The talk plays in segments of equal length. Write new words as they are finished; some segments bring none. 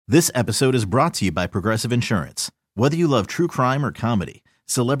This episode is brought to you by Progressive Insurance. Whether you love true crime or comedy,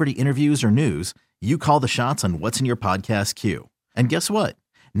 celebrity interviews or news, you call the shots on what's in your podcast queue. And guess what?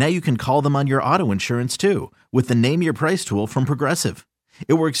 Now you can call them on your auto insurance too with the Name Your Price tool from Progressive.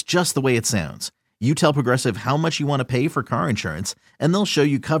 It works just the way it sounds. You tell Progressive how much you want to pay for car insurance, and they'll show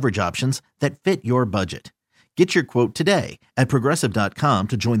you coverage options that fit your budget. Get your quote today at Progressive.com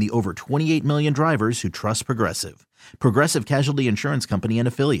to join the over 28 million drivers who trust Progressive. Progressive Casualty Insurance Company and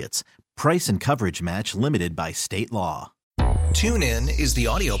Affiliates. Price and coverage match limited by state law. TuneIn is the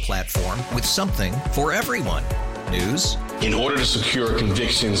audio platform with something for everyone. News. In order to secure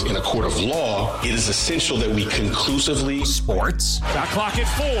convictions in a court of law, it is essential that we conclusively. Sports. Shot clock at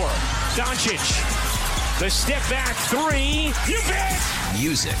 4. Doncic. The step back 3. You bet.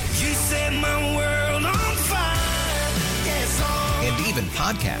 Music. You set my world on fire. Yes, and even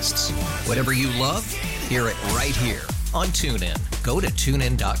podcasts. Whatever you love, hear it right here on TuneIn. Go to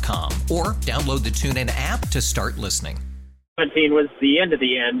TuneIn.com or download the TuneIn app to start listening. 17 was the end of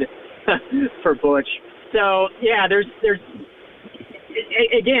the end for Butch. So, yeah, there's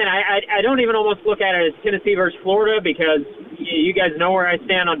again, I don't even almost look at it as Tennessee versus Florida because you guys know where I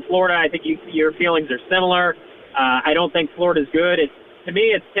stand on Florida. I think your feelings are similar. I don't think Florida's good. To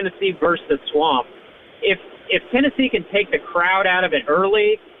me, it's Tennessee versus the Swamp. If Tennessee can take the crowd out of it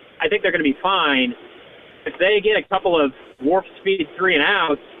early, I think they're going to be fine. If they get a couple of warp speed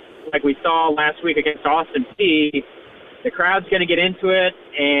 3-and-outs, like we saw last week against Austin Peay, the crowd's going to get into it,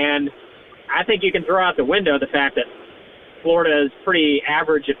 and I think you can throw out the window the fact that Florida is pretty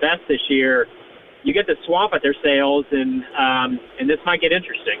average at best this year. You get the Swamp at their sails, and this might get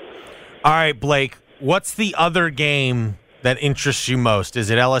interesting. All right, Blake, what's the other game that interests you most?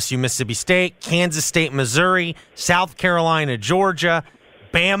 Is it LSU, Mississippi State, Kansas State, Missouri, South Carolina, Georgia,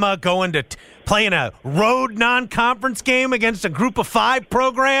 Bama going to playing a road non-conference game against a Group of 5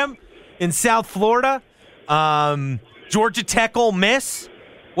 program in South Florida? Georgia Tech, Ole Miss.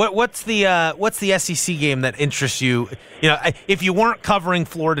 What's the SEC game that interests you? You know, if you weren't covering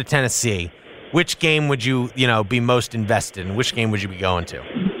Florida, Tennessee, which game would you be most invested in? Which game would you be going to?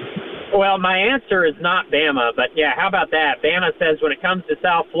 Well, my answer is not Bama, but yeah, how about that? Bama says when it comes to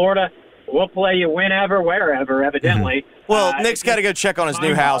South Florida, we'll play you whenever, wherever, evidently. Mm-hmm. Well, Nick's got to go check on his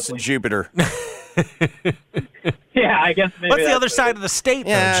new house in Jupiter. Yeah, I guess maybe. What's the other side of the state?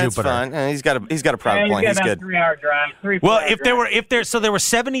 Yeah, though, that's Jupiter? fine. He's got a private plane. He's good. 3-hour drive. Well, there were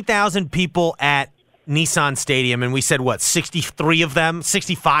 70,000 people at Nissan Stadium, and we said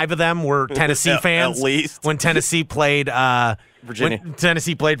 65 of them were Tennessee fans. At least when Tennessee played Virginia. When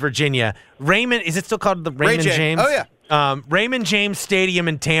Tennessee played Virginia. Raymond, is it still called the Raymond James? Oh yeah. Raymond James Stadium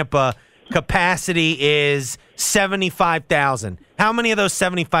in Tampa. Capacity is 75,000. How many of those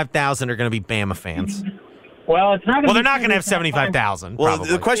 75,000 are going to be Bama fans? Well, it's not. They're not going to have 75,000. Well,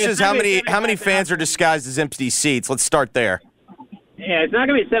 probably. the question is how many fans are disguised as empty seats? Let's start there. Yeah, it's not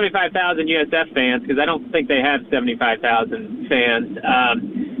going to be 75,000 USF fans because I don't think they have 75,000 fans.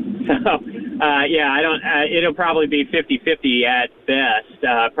 I don't. It'll probably be 50-50 at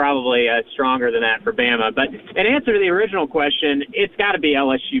best. Probably stronger than that for Bama. But in answer to the original question, it's got to be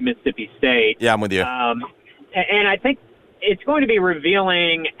LSU, Mississippi State. Yeah, I'm with you. And I think it's going to be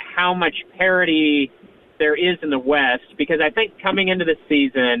revealing how much parity there is in the West because I think coming into the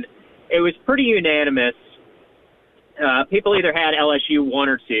season, it was pretty unanimous. People either had LSU 1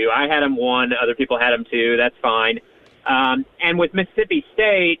 or 2. I had them 1. Other people had them 2. That's fine. And with Mississippi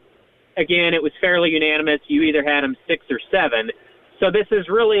State, again, it was fairly unanimous. You either had them 6 or 7. So this is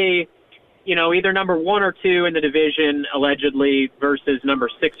really, either number 1 or 2 in the division, allegedly, versus number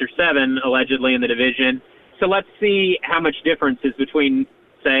 6 or 7, allegedly, in the division. So let's see how much difference is between,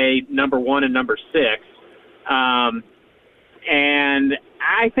 say, number 1 and number 6. And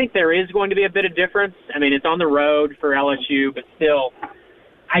I think there is going to be a bit of difference. I mean, it's on the road for LSU, but still,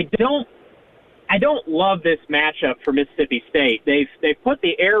 I don't love this matchup for Mississippi State. They've put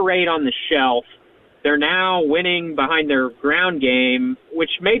the air raid on the shelf. They're now winning behind their ground game,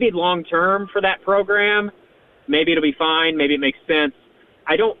 which may be long-term for that program. Maybe it'll be fine. Maybe it makes sense.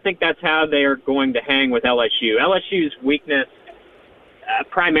 I don't think that's how they are going to hang with LSU. LSU's weakness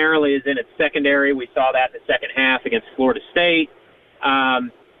primarily is in its secondary. We saw that in the second half against Florida State.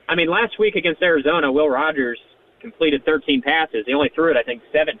 Last week against Arizona, Will Rodgers completed 13 passes. He only threw it, I think,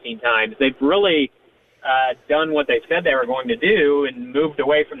 17 times. They've really done what they said they were going to do and moved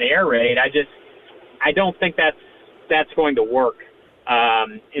away from the air raid. I don't think that's going to work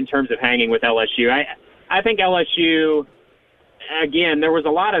in terms of hanging with LSU. I think LSU, again, there was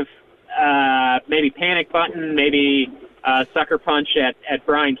a lot of maybe panic button, maybe sucker punch at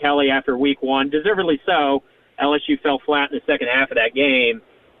Brian Kelly after week 1. Deservedly so. LSU fell flat in the second half of that game.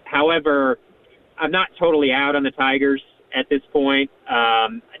 However, I'm not totally out on the Tigers at this point.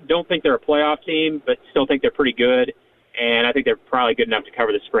 Don't think they're a playoff team, but still think they're pretty good. And I think they're probably good enough to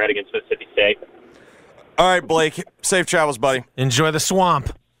cover the spread against Mississippi State. All right, Blake. Safe travels, buddy. Enjoy the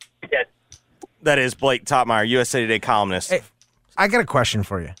swamp. Yes. That is Blake Topmeyer, USA Today columnist. Hey, I got a question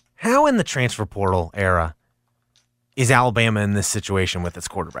for you. How in the transfer portal era is Alabama in this situation with its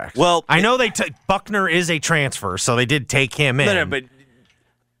quarterbacks? Well, I know Buckner is a transfer, so they did take him in. No, but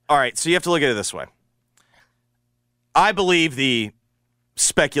all right, so you have to look at it this way. I believe the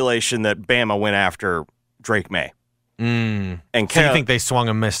speculation that Bama went after Drake May. And so you think they swung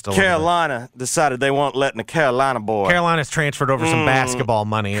and missed a little Carolina decided they weren't letting the Carolina boy. Carolina's transferred over some basketball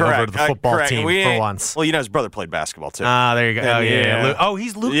money over to the football team for once. Well, his brother played basketball, too. There you go. Oh, yeah.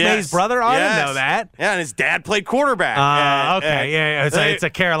 He's Luke May's brother? Oh, I didn't know that. Yeah, and his dad played quarterback. Okay. It's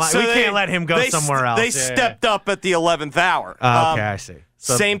a Carolina. We can't let him go somewhere else. They stepped up at the 11th hour. Okay, I see.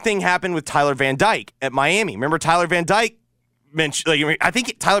 So, same thing happened with Tyler Van Dyke at Miami. Remember Tyler Van Dyke mentioned, I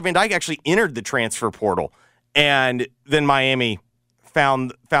think Tyler Van Dyke actually entered the transfer portal. And then Miami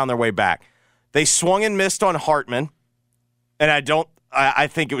found their way back. They swung and missed on Hartman, and I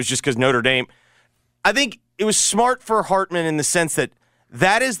think it was just because Notre Dame. I think it was smart for Hartman in the sense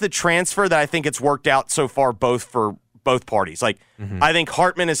that is the transfer that I think it's worked out so far for both parties. Like, I think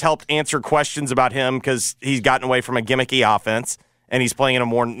Hartman has helped answer questions about him because he's gotten away from a gimmicky offense, and he's playing in a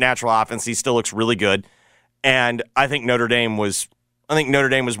more natural offense. He still looks really good. And I think Notre Dame was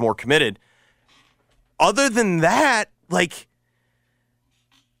more committed. Other than that,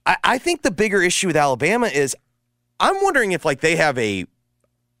 I think the bigger issue with Alabama is I'm wondering if they have a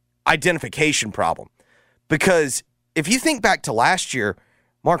identification problem. Because if you think back to last year,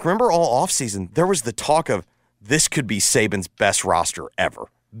 Mark, remember all offseason, there was the talk of this could be Saban's best roster ever,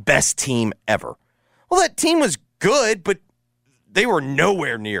 best team ever. Well, that team was good, but they were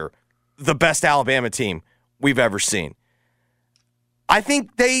nowhere near the best Alabama team we've ever seen. I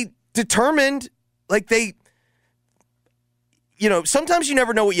think they determined sometimes you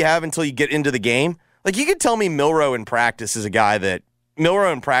never know what you have until you get into the game. You could tell me Milroe in practice is a guy that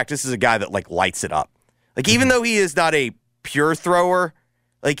lights it up. Even though he is not a pure thrower,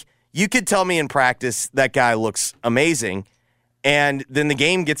 you could tell me in practice that guy looks amazing. And then the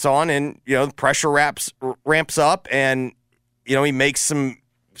game gets on and, the pressure ramps up and, he makes some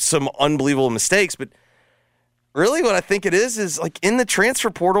unbelievable mistakes. But really what I think it is in the transfer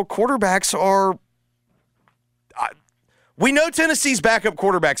portal, quarterbacks are we know Tennessee's backup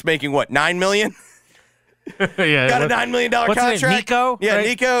quarterback's making what, $9 million? Yeah, got a $9 million contract. Nico? Yeah, right?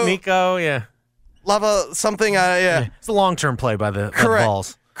 Nico. Yeah. Lava something. Yeah. It's a long-term play by the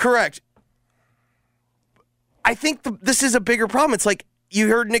Vols. Correct. I think this is a bigger problem. It's you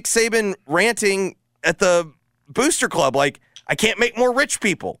heard Nick Saban ranting at the Booster Club, I can't make more rich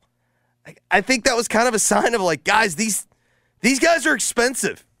people. I think that was kind of a sign of guys, these guys are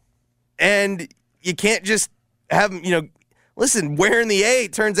expensive, and you can't just have them, listen, wearing the A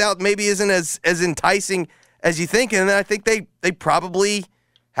turns out maybe isn't as enticing as you think, and I think they probably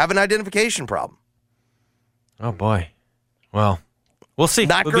have an identification problem. Oh boy, well, we'll see.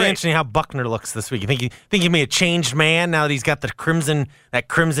 It'll be interesting how Buckner looks this week. You think he may a changed man now that he's got that crimson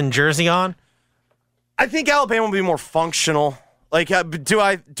jersey on? I think Alabama will be more functional. Do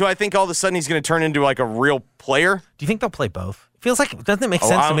I think all of a sudden he's going to turn into a real player? Do you think they'll play both? Feels doesn't it make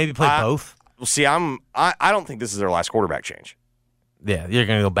sense to maybe play both? Well, see, I don't think this is their last quarterback change. Yeah, you're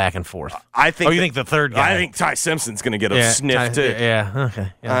going to go back and forth. I think. You think the third guy? I think Ty Simpson's going to get a sniff too. Yeah,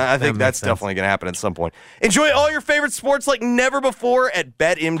 okay. Yeah, I think that's definitely going to happen at some point. Enjoy all your favorite sports like never before at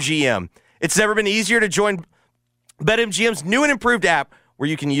BetMGM. It's never been easier to join BetMGM's new and improved app, where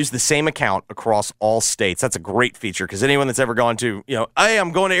you can use the same account across all states. That's a great feature because anyone that's ever gone to, hey,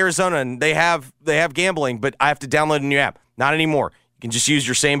 I'm going to Arizona and they have gambling, but I have to download a new app. Not anymore. You can just use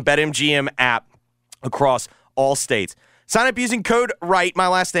your same BetMGM app across all states. Sign up using code WRIGHT, my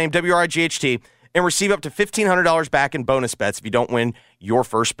last name, WRIGHT, and receive up to $1,500 back in bonus bets if you don't win your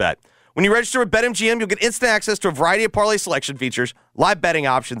first bet. When you register with BetMGM, you'll get instant access to a variety of parlay selection features, live betting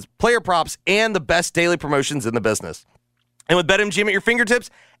options, player props, and the best daily promotions in the business. And with BetMGM at your fingertips,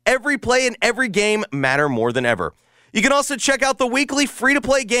 every play and every game matter more than ever. You can also check out the weekly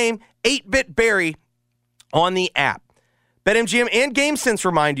free-to-play game, 8-Bit Berry, on the app. BetMGM and GameSense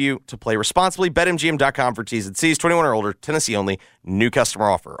remind you to play responsibly. BetMGM.com for T's and C's. 21 or older. Tennessee only. New customer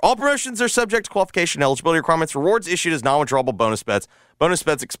offer. All promotions are subject to qualification, eligibility requirements. Rewards issued as non-withdrawable bonus bets. Bonus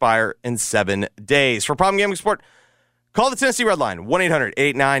bets expire in 7 days. For problem gambling support, call the Tennessee Red Line,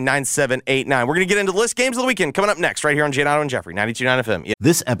 1-800-889-9789. We're going to get into the list games of the weekend coming up next right here on Giannato and Jeffrey, 92.9 FM.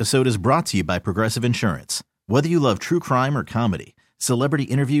 This episode is brought to you by Progressive Insurance. Whether you love true crime or comedy, celebrity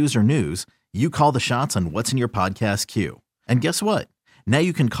interviews, or news, you call the shots on what's in your podcast queue. And guess what? Now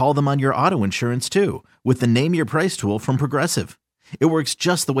you can call them on your auto insurance too with the Name Your Price tool from Progressive. It works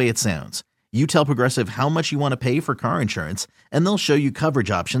just the way it sounds. You tell Progressive how much you want to pay for car insurance, and they'll show you coverage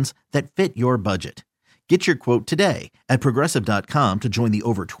options that fit your budget. Get your quote today at Progressive.com to join the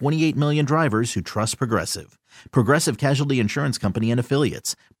over 28 million drivers who trust Progressive. Progressive Casualty Insurance Company and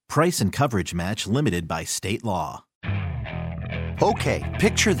Affiliates. Price and coverage match limited by state law. Okay,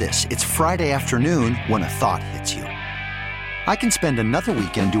 picture this. It's Friday afternoon when a thought hits you. I can spend another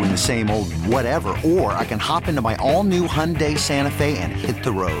weekend doing the same old whatever, or I can hop into my all-new Hyundai Santa Fe and hit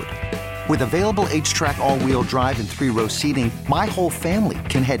the road. With available H-Track all-wheel drive and 3-row seating, my whole family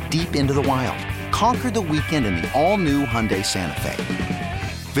can head deep into the wild. Conquer the weekend in the all-new Hyundai Santa Fe.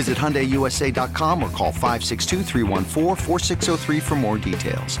 Visit HyundaiUSA.com or call 562-314-4603 for more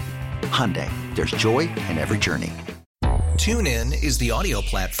details. Hyundai, there's joy in every journey. TuneIn is the audio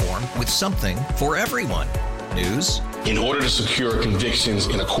platform with something for everyone. News. In order to secure convictions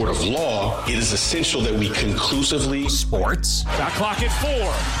in a court of law, it is essential that we conclusively. Sports. Shot clock at 4.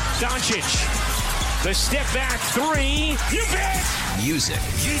 Doncic. The step back 3. You bet. Music.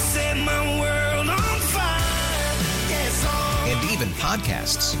 You set my world on fire. Yes, and even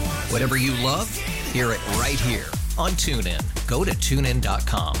podcasts. Whatever you love, hear it right here on TuneIn. Go to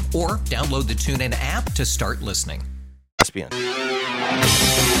TuneIn.com or download the TuneIn app to start listening. ESPN.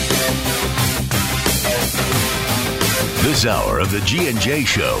 This hour of the G&J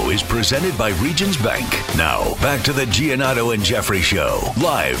Show is presented by Regions Bank. Now, back to the Giannato and Jeffrey Show,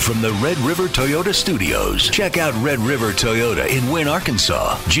 live from the Red River Toyota Studios. Check out Red River Toyota in Wynn,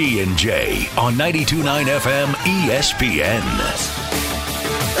 Arkansas. G&J on 92.9 FM ESPN.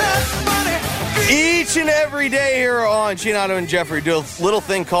 Each and every day here on Giannato and Jeffrey, do a little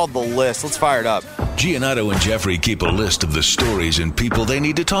thing called The List. Let's fire it up. Giannato and Jeffrey keep a list of the stories and people they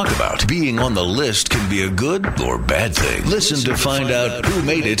need to talk about. Being on the list can be a good or bad thing. Listen to find out who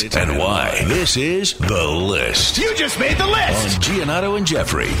made it and why. This is The List. You just made the list! On Giannato and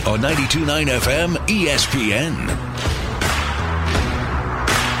Jeffrey on 92.9 FM ESPN.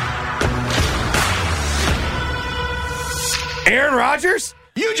 Aaron Rodgers?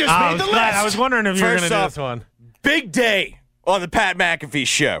 You just made the list! I was wondering if you were going to do First this one. Big day on the Pat McAfee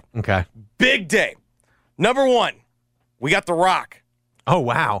show. Okay. Big day. Number one, we got The Rock. Oh,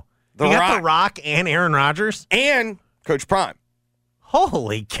 wow. The you got Rock. The Rock and Aaron Rodgers? And Coach Prime.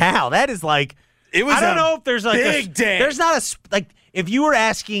 Holy cow. That is like, It was I don't a know if there's like big day. There's not a, like, if you were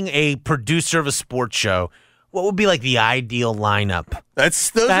asking a producer of a sports show, what would be like the ideal lineup?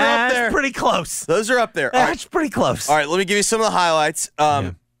 Those are up there. That's pretty close. Those are up there. All right. That's pretty close. All right, let me give you some of the highlights.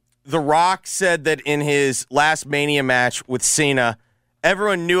 The Rock said that in his last Mania match with Cena,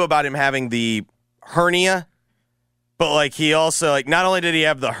 everyone knew about him having the hernia, but like he also, like, not only did he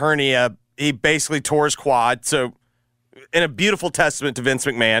have the hernia, he basically tore his quad. So, in a beautiful testament to Vince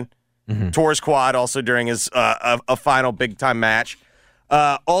McMahon, tore his quad also during his a final big time match.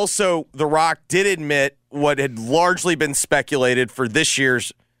 Also, The Rock did admit what had largely been speculated for this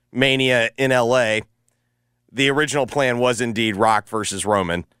year's Mania in LA. The original plan was indeed Rock versus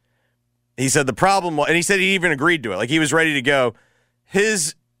Roman. He said the problem was, and he said he even agreed to it. Like, he was ready to go.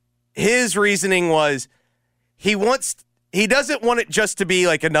 His reasoning was he doesn't want it just to be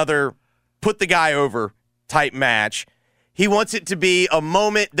like another put the guy over type match. He wants it to be a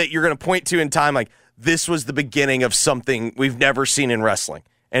moment that you're going to point to in time, like this was the beginning of something we've never seen in wrestling.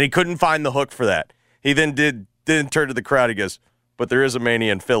 And he couldn't find the hook for that. He then didn't turn to the crowd. He goes, but there is a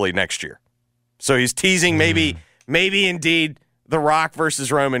Mania in Philly next year. So he's teasing maybe indeed The Rock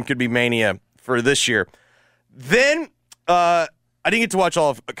versus Roman could be Mania for this year. Then I didn't get to watch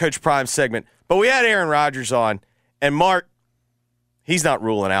all of Coach Prime's segment, but we had Aaron Rodgers on, and Mark, he's not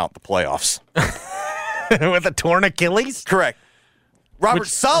ruling out the playoffs. With a torn Achilles? Correct. Robert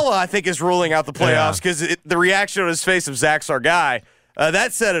Saleh, I think, is ruling out the playoffs because the reaction on his face of Zach's our guy.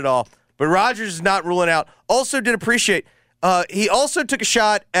 That said it all. But Rodgers is not ruling out. Also did appreciate, he also took a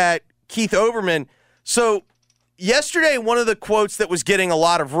shot at Keith Olbermann. So yesterday, one of the quotes that was getting a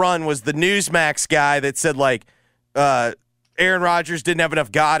lot of run was the Newsmax guy that said, like, Aaron Rodgers didn't have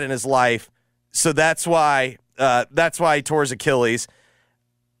enough God in his life, so that's why he tore his Achilles.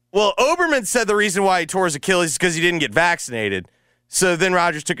 Well, Olbermann said the reason why he tore his Achilles is because he didn't get vaccinated. So then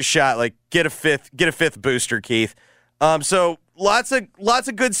Rodgers took a shot, like, get a fifth booster, Keith. So lots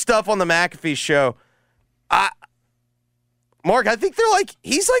of good stuff on the McAfee show. Mark, I think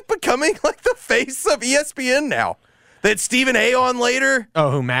he's becoming like the face of ESPN now. That Stephen A. on later. Oh,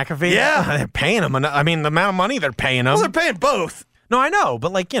 who, McAfee? Yeah. They're paying him. I mean, the amount of money they're paying him. Well, they're paying both. No, I know,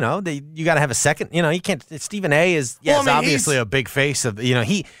 but like, you got to have a second. You can't. Stephen A. is obviously a big face of.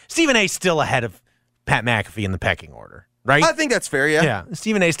 Stephen A. is still ahead of Pat McAfee in the pecking order, right? I think that's fair. Yeah. Yeah.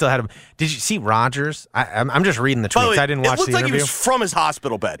 Stephen A. still ahead of him. Did you see Rodgers? I'm just reading the tweets. I didn't watch the interview. It looked like he was from his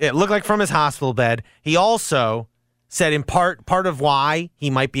hospital bed. It looked like from his hospital bed. He also said in part of why he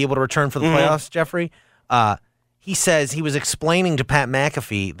might be able to return for the playoffs, Jeffrey. He says he was explaining to Pat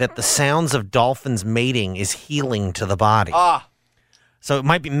McAfee that the sounds of dolphins mating is healing to the body. So it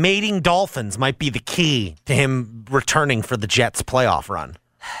might be mating dolphins might be the key to him returning for the Jets playoff run.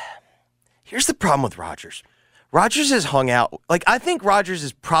 Here's the problem with Rodgers. Rodgers has hung out. Like, I think Rodgers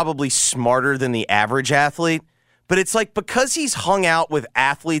is probably smarter than the average athlete, but it's like because he's hung out with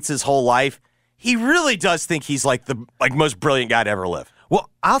athletes his whole life, he really does think he's like the most brilliant guy to ever live.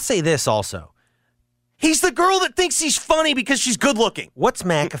 Well, I'll say this also. He's the girl that thinks he's funny because she's good looking. What's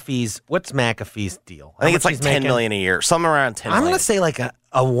McAfee's deal? I think it's like $10 million a year, something around $10 million. I'm going to say like a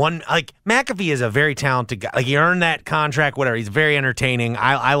one. Like McAfee is a very talented guy. Like he earned that contract, whatever. He's very entertaining.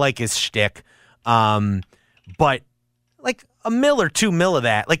 I like his shtick. But like $1 or $2 million of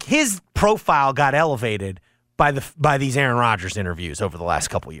that, like his profile got elevated by these Aaron Rodgers interviews over the last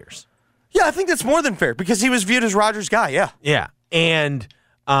couple years. Yeah, I think that's more than fair because he was viewed as Rodgers' guy. Yeah. Yeah, and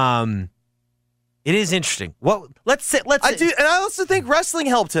it is interesting. Well, I do, and I also think wrestling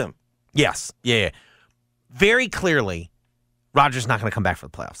helped him. Yes. Yeah. Very clearly, Rodgers not going to come back for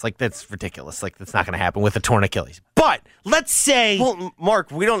the playoffs. Like, that's ridiculous. Like, that's not going to happen with a torn Achilles. But let's say... Well, Mark,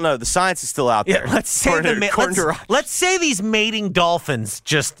 we don't know. The science is still out there. Yeah, let's say these mating dolphins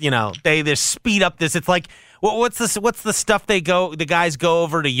just, they just speed up this. It's like, what's the stuff the guys go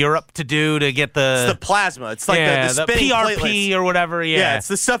over to Europe to do to get the... It's the plasma. It's like the spinning PRP platelets. or whatever. Yeah, it's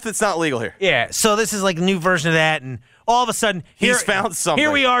the stuff that's not legal here. Yeah, so this is like a new version of that, and all of a sudden... He's found something.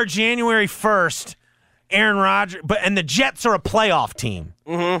 Here we are, January 1st. Aaron Rodgers, and the Jets are a playoff team.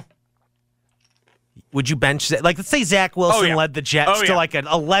 Mm-hmm. Would you bench that? Like, let's say Zach Wilson led the Jets to like an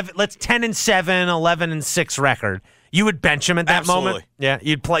 11, let's 10-7, 11-6 record. You would bench him at that moment. Yeah,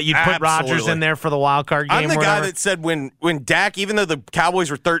 you'd put Rodgers in there for the wild card game. I'm the guy that said when Dak, even though the Cowboys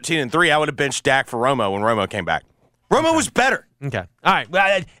were 13-3, I would have benched Dak for Romo when Romo came back. Romo was better. Okay. All right.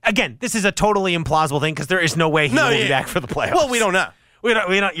 Well, again, this is a totally implausible thing because there is no way he will be back for the playoffs. Well, we don't know. We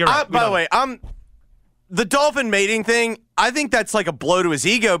don't. You're right. By the way, the dolphin mating thing, I think that's like a blow to his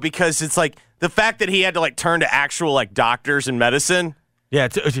ego because it's like the fact that he had to like turn to actual like doctors and medicine. Yeah,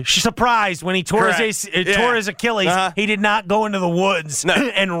 she's surprised when he tore his Achilles. He did not go into the woods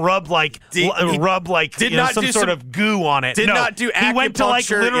and rub some sort of goo on it. Not do acupuncture. He went to like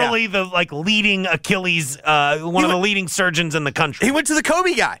literally the like leading Achilles, one of the leading surgeons in the country. He went to the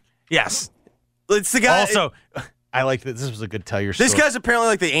Kobe guy. Yes, it's the guy. Also, I like that. This was a good tell your story. This guy's apparently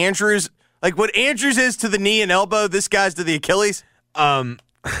like the Andrews. Like what Andrews is to the knee and elbow, this guy's to the Achilles. I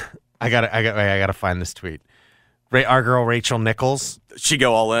gotta find this tweet. Our girl Rachel Nichols. She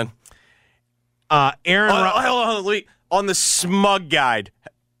go all in. Aaron. Hold on, on the smug guide,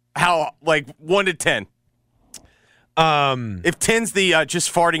 how like 1 to 10. If 10's the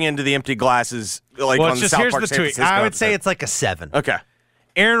just farting into the empty glasses, like on the South Park. Here's the tweet. I would say it's like a 7. Okay.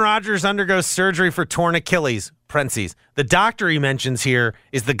 Aaron Rodgers undergoes surgery for torn Achilles. Parentheses. The doctor he mentions here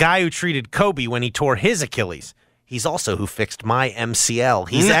is the guy who treated Kobe when he tore his Achilles. He's also who fixed my MCL.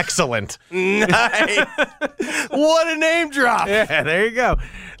 He's excellent. Nice. What a name drop. Yeah, there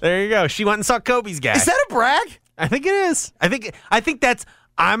you go. She went and saw Kobe's guy. Is that a brag? I think it is. I think that's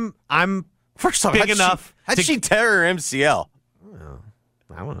I'm first off big enough. How'd she tear her MCL?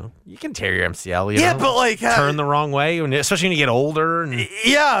 I don't know. You can tear your MCL. You know, but like turn the wrong way, especially when you get older. And,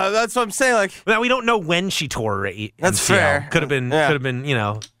 yeah, that's what I'm saying. Like, now we don't know when she tore her MCL. That's fair. Could have been,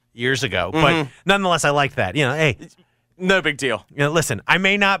 years ago. But nonetheless, I like that. Hey, no big deal. Listen, I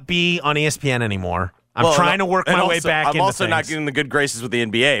may not be on ESPN anymore. I'm trying to work my way back. I'm also not getting the good graces with the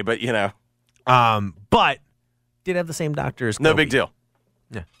NBA, but but did have the same doctor as Kobe. No big deal.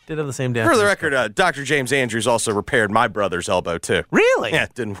 Yeah, did have the same doctor. For the record, Dr. James Andrews also repaired my brother's elbow too. Really? Yeah,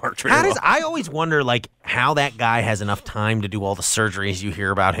 it didn't work very well. I always wonder how that guy has enough time to do all the surgeries you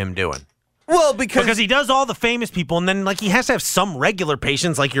hear about him doing. Well, because he does all the famous people, and then he has to have some regular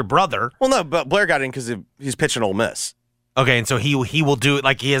patients like your brother. Well, no, but Blair got in because he's pitching Ole Miss. Okay, and so he will do it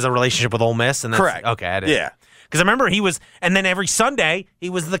like he has a relationship with Ole Miss, and that's, correct. Okay, I didn't. Yeah, because I remember he was, and then every Sunday he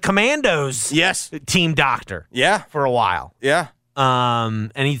was the Commandos. Yes, team doctor. Yeah, for a while. Yeah,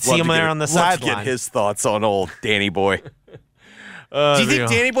 and he'd see him there on the sideline. Get his thoughts on old Danny Boy. Do you think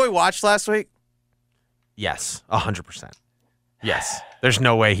Danny Boy watched last week? Yes, 100%. Yes. There's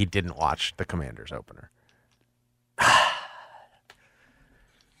no way he didn't watch the Commanders opener.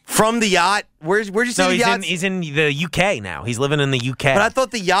 From the yacht? Where'd you say the yacht? He's in the UK now. He's living in the UK. But I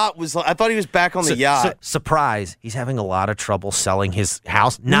thought the yacht was. I thought he was back on the yacht. Surprise! He's having a lot of trouble selling his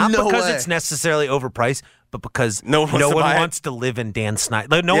house. Not because it's necessarily overpriced, but because no one wants to live in Dan Snyder.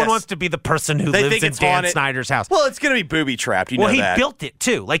 Like, no one wants to be the person who lives in Dan Snyder's house. Well, it's going to be booby trapped. You know that. Well, he built it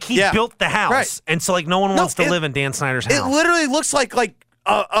too. Like he built the house, right. And so like no one wants to live in Dan Snyder's house. It literally looks like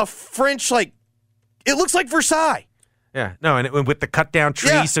a French like. It looks like Versailles. Yeah, no, and with the cut down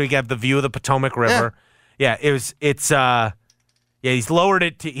trees, so you have the view of the Potomac River. Yeah, he's lowered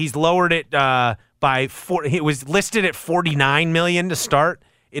it. He's lowered it by 4. It was listed at $49 million to start.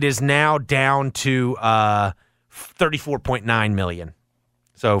 It is now down to $34.9 million.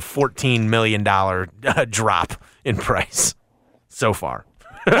 So $14 million drop in price so far.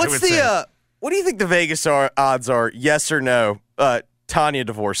 What do you think the Vegas odds are? Yes or no? Tanya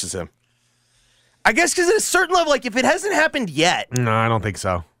divorces him. I guess because at a certain level, like if it hasn't happened yet. No, I don't think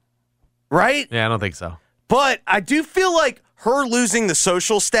so. Right? Yeah, I don't think so. But I do feel like her losing the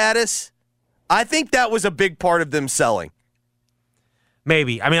social status, I think that was a big part of them selling.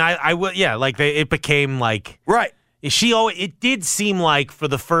 Maybe. I mean, I will. Yeah, like it became like right. It did seem like for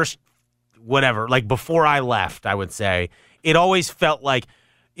the first whatever, like before I left, I would say it always felt like.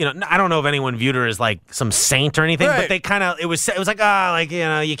 You know, I don't know if anyone viewed her as like some saint or anything, but they kind of it was like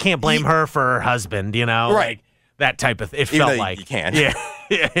you can't blame her for her husband, right? Like, that type of it even felt like you can, yeah,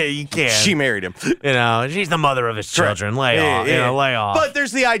 you can. She married him, she's the mother of his children. Lay off, lay off. But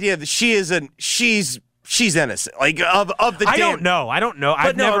there's the idea that she's innocent, like of the. I don't know.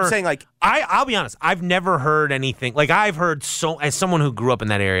 But I'm saying like I'll be honest. I've never heard anything like I've heard as someone who grew up in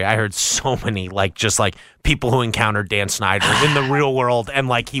that area. I heard so many just people who encountered Dan Snyder in the real world, and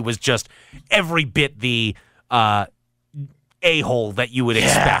like he was just every bit the a-hole that you would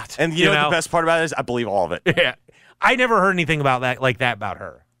expect. And you know what the best part about it is? I believe all of it. Yeah, I never heard anything about that about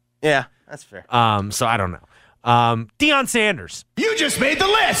her. Yeah, that's fair. So I don't know. Deion Sanders. You just made the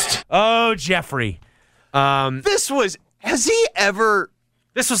list. Oh, Jeffrey. Has he ever?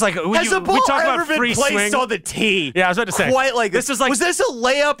 This was like has the ball ever been placed swing on the tee? Yeah, I was about to say quite like this. Was this a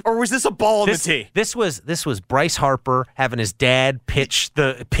layup or was this a ball on the tee? This was Bryce Harper having his dad pitch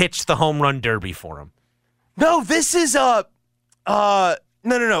the home run derby for him. No, this is no,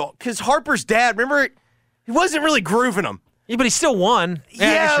 because Harper's dad, remember, he wasn't really grooving him. Yeah, but he still won. Yeah,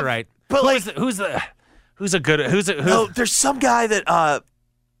 I guess you're right. But there's some guy that.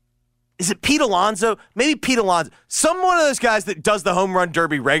 Is it Pete Alonso? Maybe Pete Alonso. One of those guys that does the home run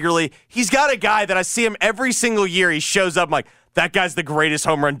derby regularly. He's got a guy that I see him every single year. He shows up. I'm like, that guy's the greatest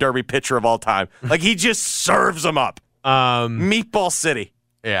home run derby pitcher of all time. Like, he just serves them up. Meatball City.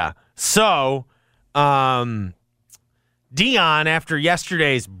 Yeah. So, Deion, after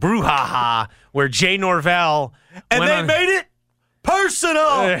yesterday's brouhaha, where Jay Norvell made it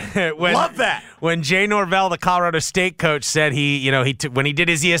personal. Love that. When Jay Norvell, the Colorado State coach, said when he did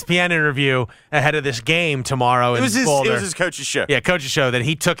his ESPN interview ahead of this game tomorrow in Boulder. It was his coach's show. Yeah, coach's show, that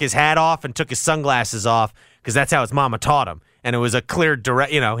he took his hat off and took his sunglasses off because that's how his mama taught him. And it was a clear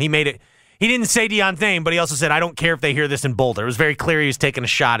direct, he made it. He didn't say Deion's name, but he also said, I don't care if they hear this in Boulder. It was very clear he was taking a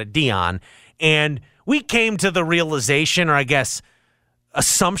shot at Deion. And we came to the realization, or I guess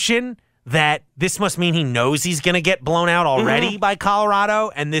assumption, that this must mean he knows he's going to get blown out already by Colorado,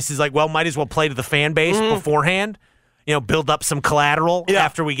 and this is like, well, might as well play to the fan base beforehand, build up some collateral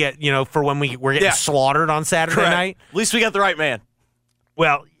after we get, for when we're getting slaughtered on Saturday night. At least we got the right man.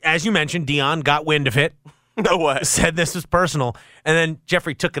 Well, as you mentioned, Deion got wind of it. No way. Said this was personal, and then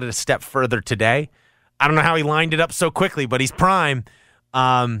Jeffrey took it a step further today. I don't know how he lined it up so quickly, but he's prime.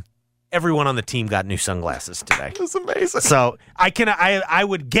 Everyone on the team got new sunglasses today. That's amazing. So I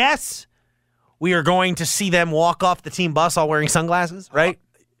would guess we are going to see them walk off the team bus all wearing sunglasses, right?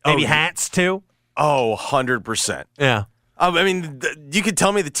 Maybe hats, too? Oh, 100%. Yeah. I mean, you could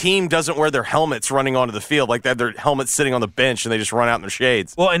tell me the team doesn't wear their helmets running onto the field. Like, they have their helmets sitting on the bench, and they just run out in their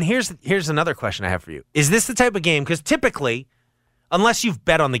shades. Well, and here's another question I have for you. Is this the type of game, because typically, unless you've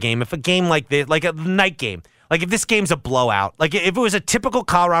bet on the game, if a game like this, like a night game, like if this game's a blowout, like if it was a typical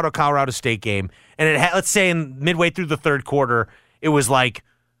Colorado State game, and it had, let's say midway through the third quarter, it was like,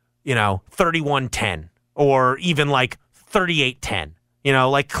 31-10 or even like 38-10,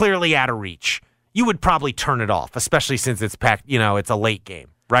 like clearly out of reach, you would probably turn it off, especially since it's packed, it's a late game,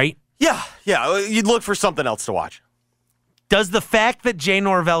 right? Yeah. You'd look for something else to watch. Does the fact that Jay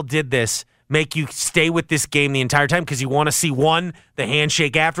Norvell did this make you stay with this game the entire time because you want to see, one, the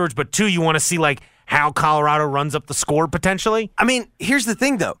handshake afterwards, but two, you want to see like how Colorado runs up the score potentially? I mean, here's the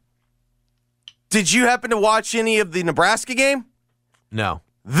thing though. Did you happen to watch any of the Nebraska game? No.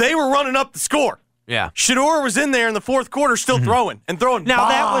 They were running up the score. Yeah. Shedeur was in there in the fourth quarter still throwing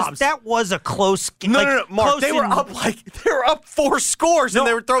bombs. that was a close game. No, Mark. They were up 4 scores and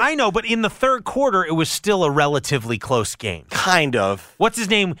they were throwing. I know, but in the third quarter, it was still a relatively close game. Kind of. What's his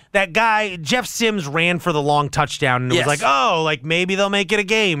name? That guy, Jeff Sims, ran for the long touchdown, and it was like, maybe they'll make it a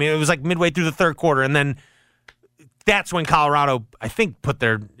game. It was like midway through the third quarter, and then that's when Colorado, I think, put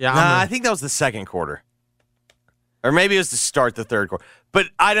their... I think that was the second quarter. Or maybe it was to start the third quarter. But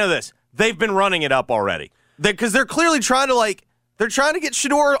I know this. They've been running it up already. Because they're clearly trying to, they're trying to get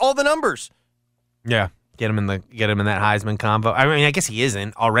Shedeur all the numbers. Yeah. Get him in that Heisman combo. I mean, I guess he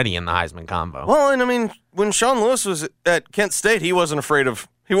isn't already in the Heisman combo. Well, and I mean, when Sean Lewis was at Kent State, he wasn't afraid of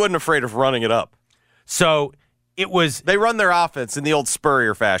running it up. So they run their offense in the old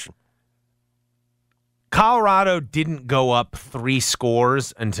Spurrier fashion. Colorado didn't go up 3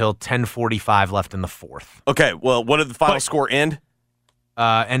 scores until 10:45 left in the fourth. Okay, well, what did the final score end?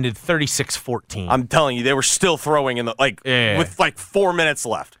 Ended 36-14. I'm telling you, they were still throwing with 4 minutes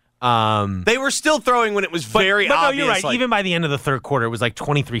left. They were still throwing when it was very obvious. No, you're right. Even by the end of the third quarter, it was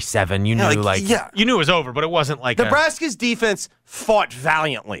 23-7. You knew you knew it was over, but it wasn't like Nebraska's defense fought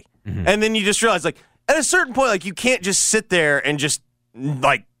valiantly, and then you just realize at a certain point, you can't just sit there and just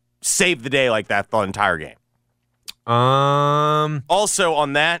save the day like that the entire game. Also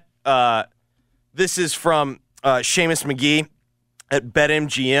on that, this is from Seamus McGee at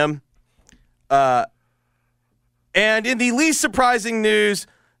BetMGM. And in the least surprising news,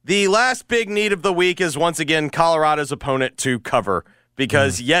 the last big need of the week is once again Colorado's opponent to cover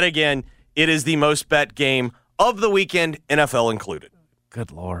because yet again it is the most bet game of the weekend, NFL included.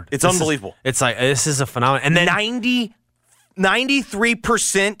 Good Lord. It's unbelievable. This is a phenomenon. And then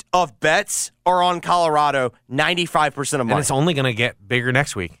 93% of bets are on Colorado, 95% of money. And it's only going to get bigger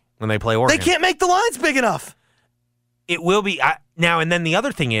next week when they play Oregon. They can't make the lines big enough. It will be now. And then the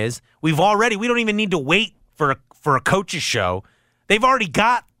other thing is we don't even need to wait for a coach's show. They've already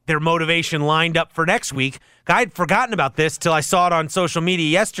got their motivation lined up for next week. I had forgotten about this till I saw it on social media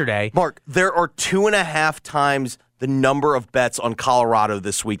yesterday. Mark, there are 2.5 times the number of bets on Colorado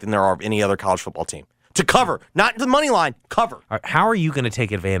this week than there are of any other college football team. To cover, not the money line, cover. How are you going to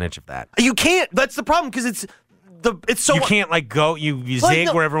take advantage of that? You can't. That's the problem because it's so. You can't you zig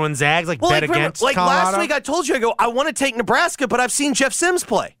where everyone zags, bet against Colorado. Last week I told you, I want to take Nebraska, but I've seen Jeff Sims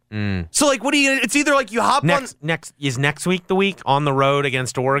play. So what do you? It's either you hop next week the week on the road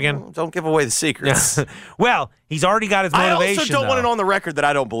against Oregon. Well, don't give away the secrets. Well, he's already got his motivation. I also don't want it on the record that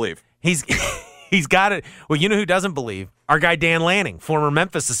I don't believe. He's got it. Well, you know who doesn't believe? Our guy Dan Lanning, former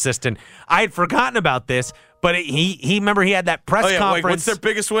Memphis assistant. I had forgotten about this, but he remember he had that press conference. What's their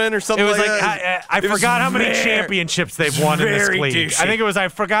biggest win or something? It was that? I forgot how many championships they've won in this league. Douchey. I think it was I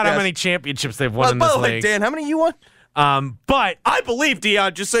forgot how many championships they've won in this league. Dan, how many you won? But I believe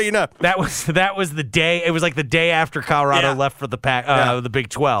Deion. Just so you know, that was the day. It was the day after Colorado left for the Big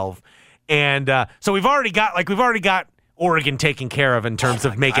 12, and so we've already got Oregon taken care of in terms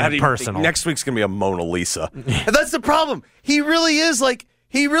of making it personal. Next week's gonna be a Mona Lisa, and that's the problem. He really is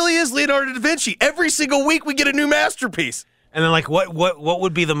Leonardo da Vinci. Every single week we get a new masterpiece. And then what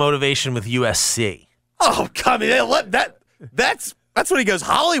would be the motivation with USC? Oh, come on, that's when he goes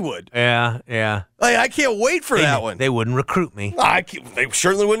Hollywood. Yeah. I can't wait for that one. They wouldn't recruit me. They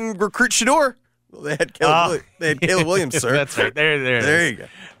certainly wouldn't recruit Shedeur. Well, they had Caleb Williams, sir. That's right. There you go.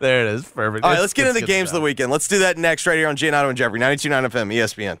 There it is. Perfect. All right, let's get into the games of the weekend. Let's do that next right here on Giannato and Jeffrey, 92.9 FM,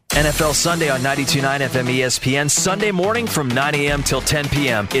 ESPN. NFL Sunday on 92.9 FM ESPN. Sunday morning from 9 a.m. till 10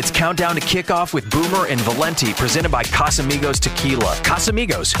 p.m. It's Countdown to Kickoff with Boomer and Valenti, presented by Casamigos Tequila.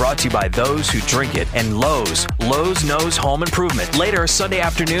 Casamigos, brought to you by those who drink it. And Lowe's knows home improvement. Later, Sunday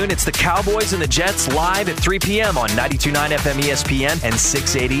afternoon, it's the Cowboys and the Jets live at 3 p.m. on 92.9 FM ESPN and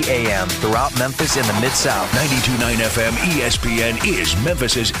 680 a.m. throughout Memphis and the Mid-South. 92.9 FM ESPN is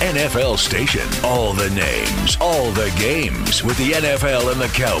Memphis's NFL station. All the names, all the games with the NFL and the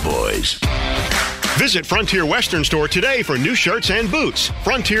Cowboys. Visit Frontier Western Store today for new shirts and boots.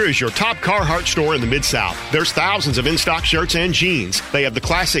 Frontier is your top Carhartt store in the Mid-South. There's thousands of in-stock shirts and jeans. They have the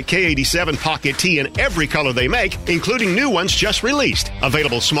classic K87 pocket tee in every color they make, including new ones just released.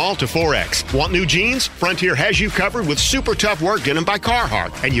 Available small to 4X. Want new jeans? Frontier has you covered with super tough work denim by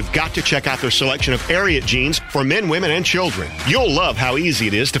Carhartt. And you've got to check out their selection of Ariat jeans for men, women, and children. You'll love how easy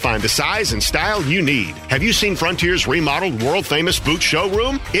it is to find the size and style you need. Have you seen Frontier's remodeled world-famous boot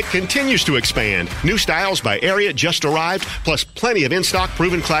showroom? It continues to expand. New styles by Ariat just arrived, plus plenty of in-stock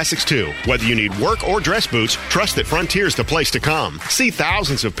proven classics too. Whether you need work or dress boots, trust that Frontier's the place to come. See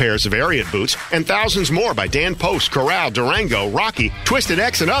thousands of pairs of Ariat boots and thousands more by Dan Post, Corral, Durango, Rocky, Twisted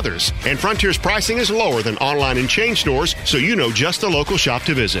X, and others. And Frontier's pricing is lower than online and chain stores, so you know just the local shop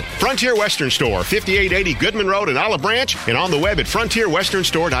to visit. Frontier Western Store, 5880 Goodman Road in Olive Branch, and on the web at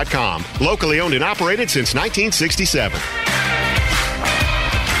frontierwesternstore.com. Locally owned and operated since 1967.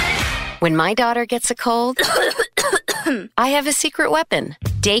 When my daughter gets a cold, I have a secret weapon.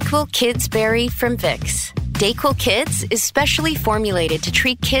 Dayquil Kids Berry from Vicks. Dayquil Kids is specially formulated to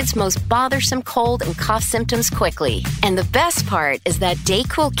treat kids' most bothersome cold and cough symptoms quickly. And the best part is that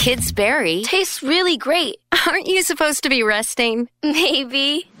Dayquil Kids Berry tastes really great. Aren't you supposed to be resting?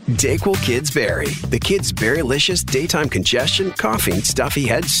 Maybe. Dayquil Kids Berry. The kids' berrylicious daytime congestion, coughing, stuffy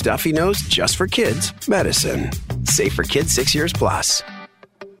head, stuffy nose, just for kids medicine. Safe for kids 6 years plus.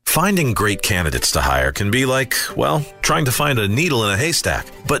 Finding great candidates to hire can be like, well, trying to find a needle in a haystack,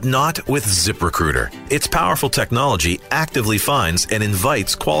 but not with ZipRecruiter. Its powerful technology actively finds and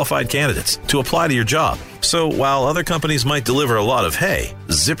invites qualified candidates to apply to your job. So while other companies might deliver a lot of hay,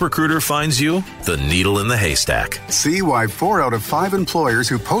 ZipRecruiter finds you the needle in the haystack. See why 4 out of 5 employers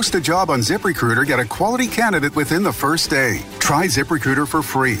who post a job on ZipRecruiter get a quality candidate within the first day. Try ZipRecruiter for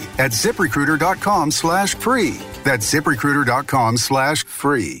free at ZipRecruiter.com/free. That's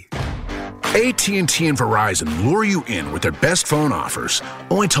ZipRecruiter.com/free. AT&T and Verizon lure you in with their best phone offers,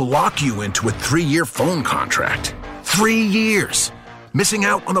 only to lock you into a 3-year phone contract. 3 years. Missing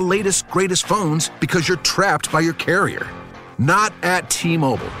out on the latest, greatest phones because you're trapped by your carrier. Not at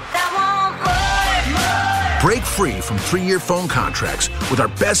T-Mobile. Break free from 3-year phone contracts with our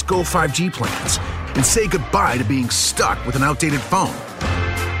best Go 5G plans and say goodbye to being stuck with an outdated phone.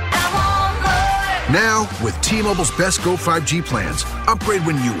 Now, with T-Mobile's best Go 5G plans, upgrade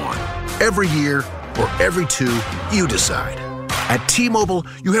when you want. Every year or every 2, you decide. At T-Mobile,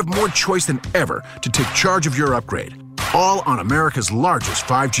 you have more choice than ever to take charge of your upgrade. All on America's largest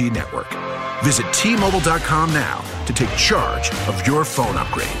 5G network. Visit T-Mobile.com now to take charge of your phone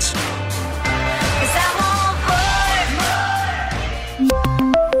upgrades.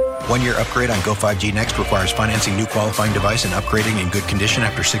 1-year upgrade on Go 5G Next requires financing new qualifying device and upgrading in good condition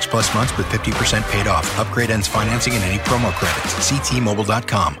after 6+ months with 50% paid off. Upgrade ends financing and any promo credits. See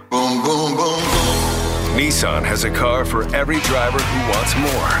T-Mobile.com. Boom, boom, boom, boom. Nissan has a car for every driver who wants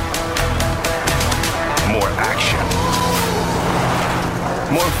more. More action.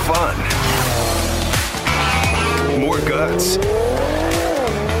 More fun. More guts.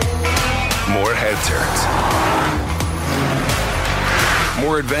 More head turns.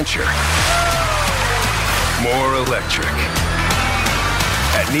 More adventure. More electric.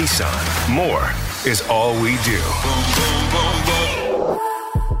 At Nissan, more is all we do.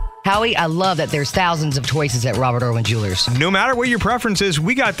 Howie, I love that there's thousands of choices at Robert Irwin Jewelers. No matter what your preference is,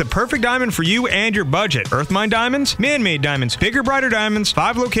 we got the perfect diamond for you and your budget. Earthmine diamonds, man-made diamonds, bigger, brighter diamonds,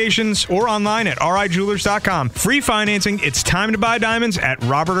 5 locations, or online at rijewelers.com. Free financing. It's time to buy diamonds at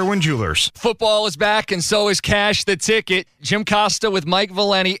Robert Irwin Jewelers. Football is back, and so is Cash the Ticket. Jim Costa with Mike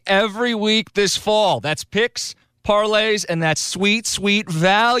Valenti every week this fall. That's picks, parlays, and that sweet, sweet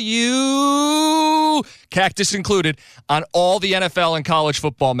value, Cactus included, on all the NFL and college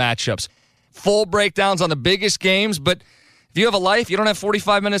football matchups. Full breakdowns on the biggest games, but if you have a life, you don't have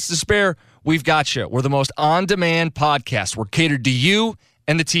 45 minutes to spare, we've got you. We're the most on-demand podcast. We're catered to you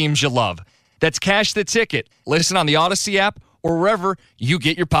and the teams you love. That's Cash the Ticket. Listen on the Odyssey app or wherever you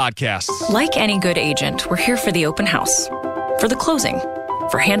get your podcasts. Like any good agent, we're here for the open house, for the closing,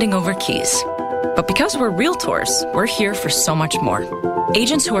 for handing over keys. But because we're realtors, we're here for so much more.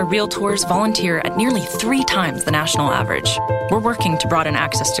 Agents who are realtors volunteer at nearly 3 times the national average. We're working to broaden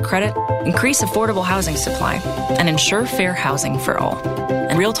access to credit, increase affordable housing supply, and ensure fair housing for all.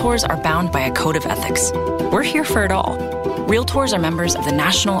 And realtors are bound by a code of ethics. We're here for it all. Realtors are members of the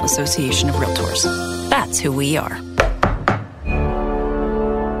National Association of Realtors. That's who we are.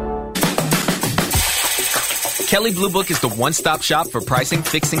 Kelley Blue Book is the one-stop shop for pricing,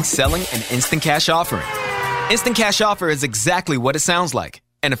 fixing, selling, and instant cash offering. Instant Cash Offer is exactly what it sounds like.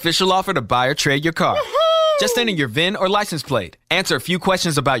 An official offer to buy or trade your car. Woo-hoo! Just enter your VIN or license plate, answer a few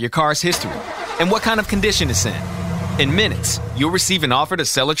questions about your car's history, and what kind of condition it's in. In minutes, you'll receive an offer to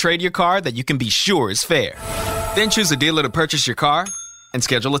sell or trade your car that you can be sure is fair. Then choose a dealer to purchase your car and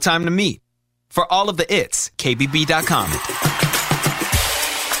schedule a time to meet. For all of the it's, KBB.com.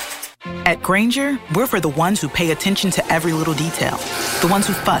 At Grainger, we're for the ones who pay attention to every little detail. The ones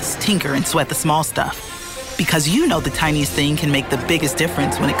who fuss, tinker, and sweat the small stuff. Because you know the tiniest thing can make the biggest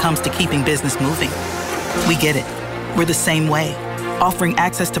difference when it comes to keeping business moving. We get it. We're the same way. offering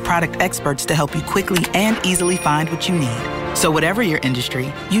access to product experts to help you quickly and easily find what you need. So whatever your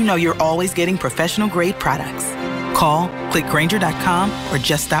industry, you know you're always getting professional-grade products. Call, click Grainger.com, or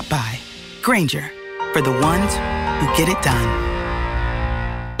just stop by. Grainger, for the ones who get it done.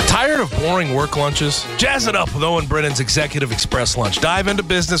 Tired of boring work lunches? Jazz it up with Owen Brennan's Executive Express Lunch. Dive into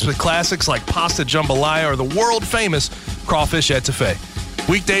business with classics like pasta jambalaya or the world-famous crawfish etouffee.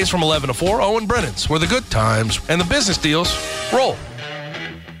 Weekdays from 11 to 4, Owen Brennan's, where the good times and the business deals roll.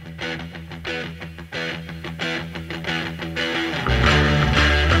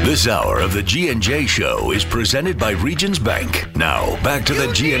 This hour of the G&J Show is presented by Regions Bank. Now, back to the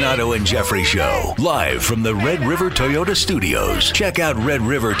Giannato and Jeffrey Show, live from the Red River Toyota Studios. Check out Red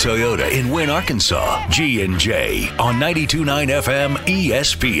River Toyota in Wynn, Arkansas. G&J on 92.9 FM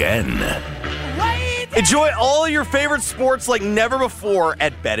ESPN. Enjoy all your favorite sports like never before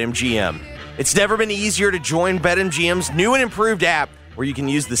at BetMGM. It's never been easier to join BetMGM's new and improved app, where you can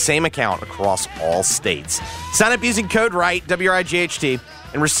use the same account across all states. Sign up using code WRIGHT, WRIGHT,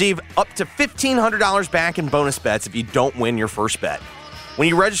 and receive up to $1,500 back in bonus bets if you don't win your first bet. When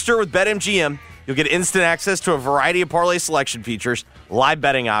you register with BetMGM, you'll get instant access to a variety of parlay selection features, live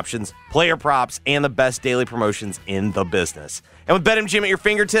betting options, player props, and the best daily promotions in the business. And with BetMGM at your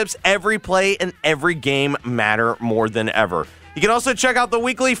fingertips, every play and every game matter more than ever. You can also check out the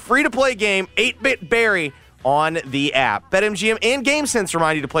weekly free-to-play game 8-Bit Berry on the app. BetMGM and GameSense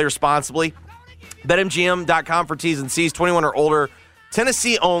remind you to play responsibly. BetMGM.com for T's and C's, 21 or older.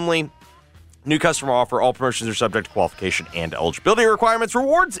 Tennessee only. New customer offer. All promotions are subject to qualification and eligibility requirements.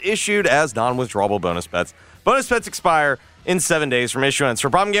 Rewards issued as non-withdrawable bonus bets. Bonus bets expire in 7 days from issuance. For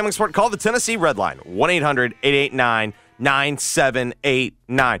problem gambling support, call the Tennessee Red Line,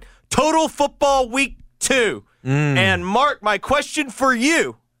 1-800-889-9789. Total Football Week 2. And Mark, my question for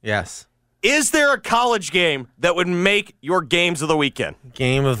you. Yes. Is there a college game that would make your games of the weekend?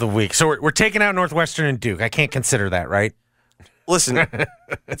 Game of the week. So we're taking out Northwestern and Duke. I can't consider that, right? Listen,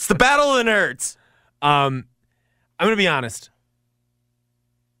 it's the battle of the nerds. I'm going to be honest.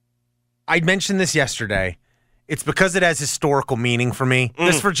 I mentioned this yesterday. It's because it has historical meaning for me.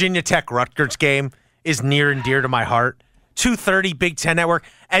 This Virginia Tech-Rutgers game is near and dear to my heart. 2:30 Big Ten Network.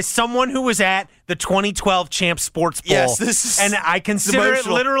 As someone who was at the 2012 Champs Sports Bowl, yes, this is and I consider it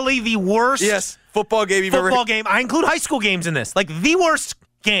literally the worst football game you've ever game. I include high school games in this. Like the worst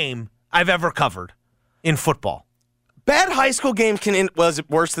game I've ever covered in football. Bad high school games was it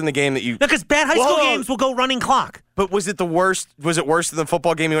worse than the game that you... No, because bad high school games will go running clock. But was it the worst? Was it worse than the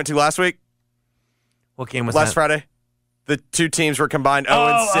football game you went to last week? What game was last that? Friday? The two teams were combined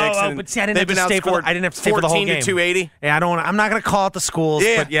 0-6. But see, I didn't have to stay for the whole game. 14-280. Yeah, I'm not going to call out the schools.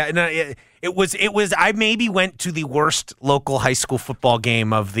 Yeah. But yeah, no, it was. I maybe went to the worst local high school football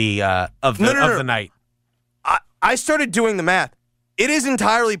game of the night. I started doing the math. It is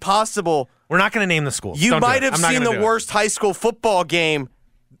entirely possible. We're not going to name the schools. You might have seen the worst high school football game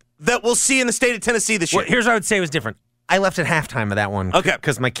that we'll see in the state of Tennessee this year. Well, here's what I would say was different. I left at halftime of that one. Okay.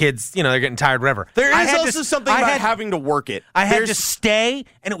 Because my kids, they're getting tired, whatever. There is also something about having to work it. I had to stay,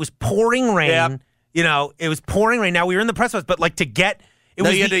 and it was pouring rain. Yep. It was pouring rain. Now, we were in the press box, but to get...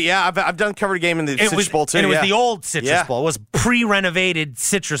 I've done covered a game in the Citrus Bowl, too. And it was the old Citrus Bowl. It was pre-renovated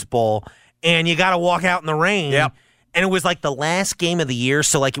Citrus Bowl, and you got to walk out in the rain. Yep. And it was like the last game of the year,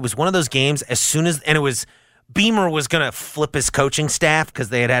 so it was one of those games and it was... Beamer was going to flip his coaching staff because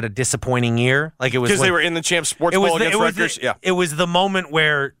they had a disappointing year. Because they were in the Champs Sports Bowl against Rutgers. It was the moment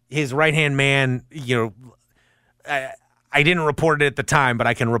where his right-hand man, I didn't report it at the time, but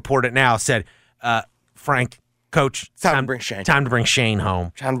I can report it now, said, Frank, Coach, time to bring Shane. Time to bring Shane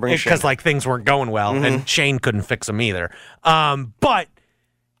home. Time to bring Shane. Because things weren't going well, and Shane couldn't fix them either. But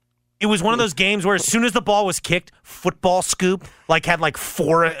it was one of those games where as soon as the ball was kicked, Football Scoop had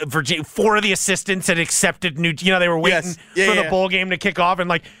four of the assistants had accepted new. They were waiting for the bowl game to kick off,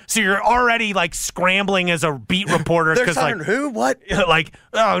 and so you're already scrambling as a beat reporter because who? What?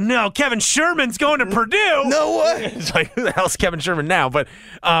 Oh no, Kevin Sherman's going to Purdue. No way. It's who the hell's Kevin Sherman now? But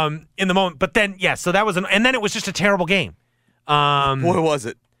in the moment, but then so that was and then it was just a terrible game. What was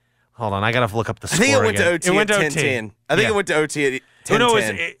it? Hold on, I gotta look up the score. I think it went again. to OT. It went to 10-10. I think it went to OT at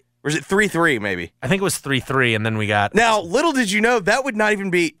 10-10. Or was it 3-3 maybe? I think it was 3-3, and then we got... Now, little did you know, that would not even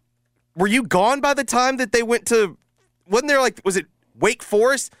be... Were you gone by the time that they went to... Wasn't there was it Wake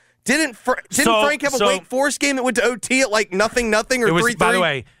Forest? Didn't Frank have a Wake Forest game that went to OT at 0-0 or 3-3? By the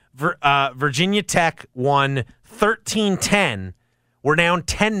way, Virginia Tech won 13-10. We're down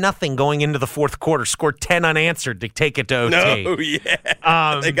 10-0 going into the fourth quarter. Scored 10 unanswered to take it to OT. No,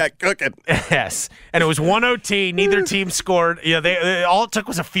 yeah. They got cooking. Yes. And it was one OT. Neither team scored. All it took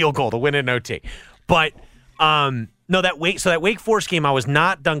was a field goal to win in OT. But No, that Wake Forest game, I was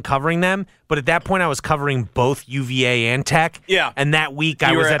not done covering them, but at that point I was covering both UVA and Tech. Yeah. And that week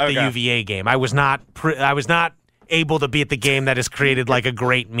I was at the UVA game. I was not able to be at the game that has created like a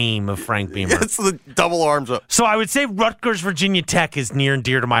great meme of Frank Beamer. It's the double arms up. So I would say Rutgers Virginia Tech is near and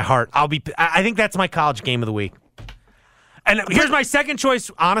dear to my heart. I think that's my college game of the week. And here's my second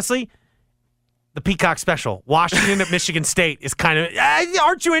choice, honestly. The Peacock Special. Washington at Michigan State is kind of...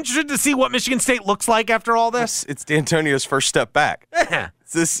 aren't you interested to see what Michigan State looks like after all this? It's D'Antonio's first step back. Yeah.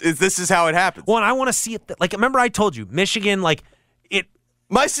 This is how it happens. Well, and I want to see it... remember I told you, Michigan,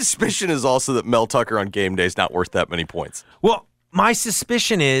 My suspicion is also that Mel Tucker on game day is not worth that many points. Well, my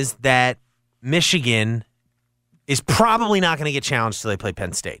suspicion is that Michigan is probably not going to get challenged till they play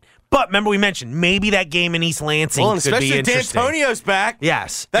Penn State. But remember we mentioned maybe that game in East Lansing could be interesting. Especially D'Antonio's back.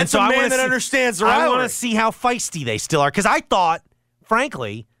 Yes. That's a man that understands the rivalry. I want to see how feisty they still are. Because I thought,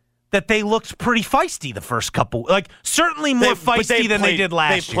 frankly, that they looked pretty feisty the first couple. Certainly more feisty than they did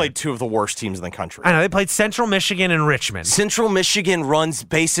last year. They played two of the worst teams in the country. I know. They played Central Michigan and Richmond. Central Michigan runs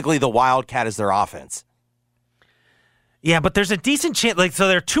basically the Wildcat as their offense. Yeah, but there's a decent chance. So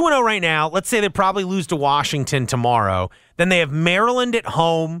they're 2-0 right now. Let's say they probably lose to Washington tomorrow. Then they have Maryland at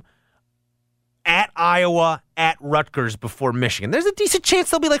home, at Iowa, at Rutgers before Michigan. There's a decent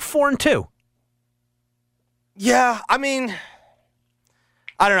chance they'll be 4-2. Yeah, I mean,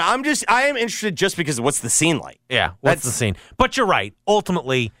 I don't know. I am interested just because of what's the scene like. Yeah, what's the scene? But you're right.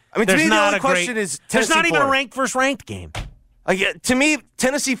 Ultimately, to me, the only question is there's not even a Florida. ranked versus ranked game. To me,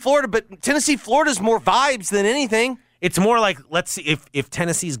 Tennessee, Florida, but Tennessee, Florida's more vibes than anything. It's more like, let's see, if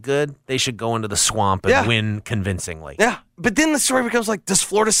Tennessee's good, they should go into the swamp and win convincingly. Yeah, but then the story becomes does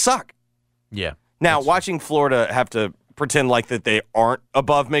Florida suck? Yeah. Now, watching Florida have to pretend like that they aren't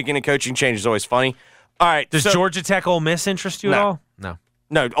above making a coaching change is always funny. All right. Does Georgia Tech Ole Miss interest you at all? No.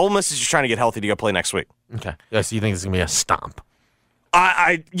 No, Ole Miss is just trying to get healthy to go play next week. Okay. Yeah, so you think it's going to be a stomp?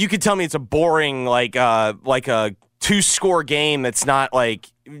 You could tell me it's a boring, like a 2-score game that's not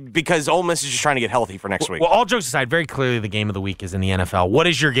because Ole Miss is just trying to get healthy for next week. Well, all jokes aside, very clearly the game of the week is in the NFL. What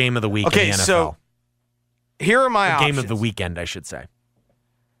is your game of the week in the NFL? So here are my options. Game of the weekend, I should say.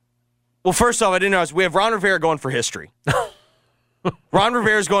 Well, first off, I didn't know we have Ron Rivera going for history. Ron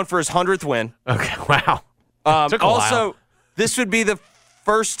Rivera's going for his 100th win. Okay, wow. Took a also, while. This would be the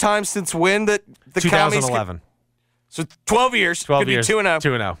first time since when that the 2011. So 12 years. 12 could years. Be 2-0.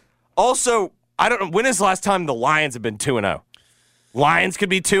 2-0. Also, I don't know when is the last time the Lions have been 2-0. Lions could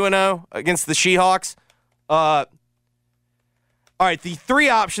be 2-0 against the Seahawks. All right, the three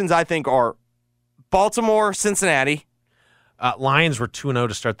options I think are Baltimore, Cincinnati. Lions were 2-0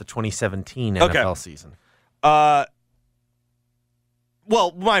 to start the 2017 NFL season. Well,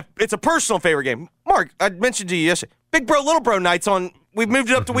 it's a personal favorite game. Mark, I mentioned to you yesterday, Big Bro, Little Bro nights on. We've moved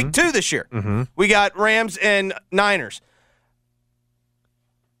it up to week 2 this year. Mm-hmm. We got Rams and Niners.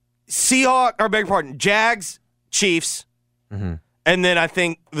 Jags, Chiefs, and then I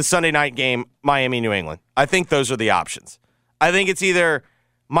think the Sunday night game, Miami, New England. I think those are the options. I think it's either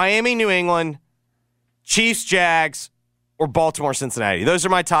Miami, New England, Chiefs, Jags, or Baltimore, Cincinnati. Those are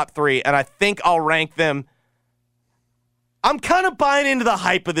my top 3, and I think I'll rank them. I'm kind of buying into the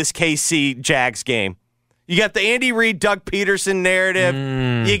hype of this KC Jags game. You got the Andy Reid, Doug Peterson narrative.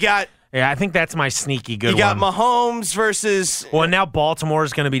 You got... Yeah, I think that's my sneaky good one. You got Mahomes versus... Well, now Baltimore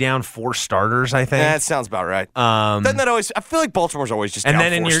is going to be down 4 starters, I think. Yeah, that sounds about right. Doesn't that always... I feel like Baltimore's always just down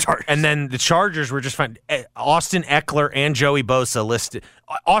 4 starters. And then the Chargers were just fine. Austin Eckler and Joey Bosa listed...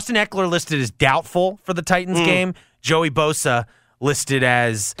 Austin Eckler listed as doubtful for the Titans game. Joey Bosa listed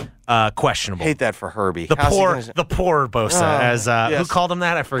as questionable. Hate that for Herbie. The poor Bosa. Who called him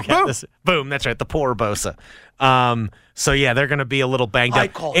that? I forget. Boom. Boom. That's right. The poor Bosa. So yeah, they're going to be a little banged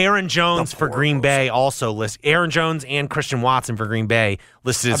up. Aaron Jones for Green Bay also listed. Aaron Jones and Christian Watson for Green Bay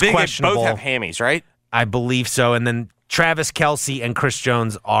listed as questionable. They both have hammies, right? I believe so. And then Travis Kelce and Chris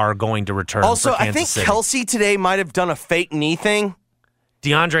Jones are going to return. Also, for Kansas I think City. Kelce today might have done a fake knee thing.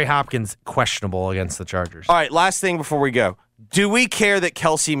 DeAndre Hopkins questionable against the Chargers. All right, last thing before we go. Do we care that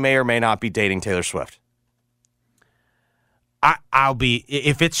Kelce may or may not be dating Taylor Swift? I'll be,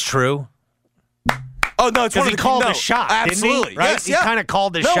 if it's true. Oh, no, it's one of he called a shot, absolutely. Didn't he? Right? Yes, He kind of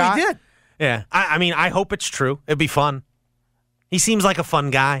called his shot. No, he did. Yeah. I mean, I hope it's true. It'd be fun. He seems like a fun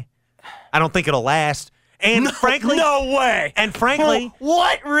guy. I don't think it'll last. And frankly, no way. And frankly,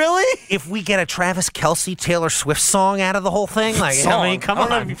 what really? If we get a Travis Kelce Taylor Swift song out of the whole thing, like song. I mean, come I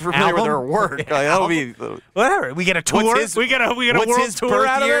don't on, know if you're familiar with her work. That'll be whatever. We get a tour. We get a world tour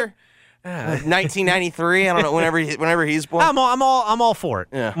out of it. 1993. I don't know. Whenever he's born. I'm all for it.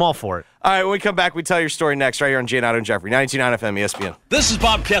 Yeah. I'm all for it. All right, when we come back, we tell your story next right here on Giannato and Jeffrey, 92.9 FM ESPN. This is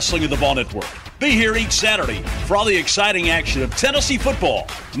Bob Kessling of the Ball Network. Be here each Saturday for all the exciting action of Tennessee football.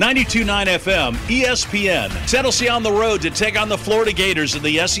 92.9 FM, ESPN. Tennessee on the road to take on the Florida Gators in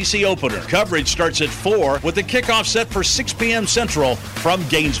the SEC opener. Coverage starts at 4 with the kickoff set for 6 p.m. Central from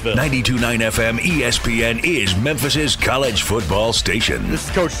Gainesville. 92.9 FM ESPN is Memphis's college football station. This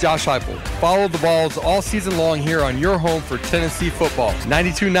is Coach Josh Heupel. Follow the balls all season long here on your home for Tennessee football.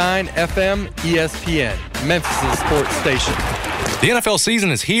 92.9 FM ESPN, Memphis's sports station. The NFL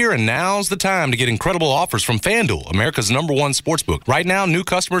season is here, and now's the time to get incredible offers from FanDuel, America's #1 sportsbook. Right now, new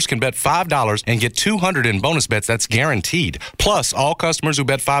customers can bet $5 and get $200 in bonus bets. That's guaranteed. Plus, all customers who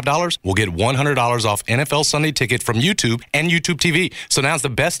bet $5 will get $100 off NFL Sunday Ticket from YouTube and YouTube TV. So now's the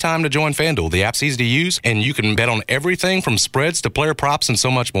best time to join FanDuel. The app's easy to use, and you can bet on everything from spreads to player props and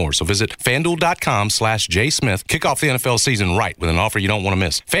so much more. So visit FanDuel.com/JSmith. Kick off the NFL season right with an offer you don't want to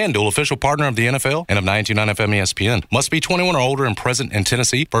miss. FanDuel, official partner of the NFL and of 92.9 FM ESPN. Must be 21 or older and present in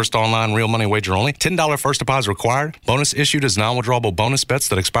Tennessee. First online real money wager only. $10 first deposit required. Bonus issued as non-withdrawable bonus bets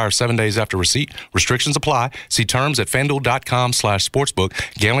that expire 7 days after receipt. Restrictions apply. See terms at FanDuel.com/sportsbook.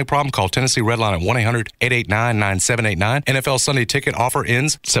 Gambling problem? Call Tennessee Redline at 1-800-889-9789. NFL Sunday Ticket offer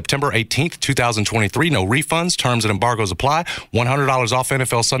ends September 18th, 2023. No refunds. Terms and embargoes apply. $100 off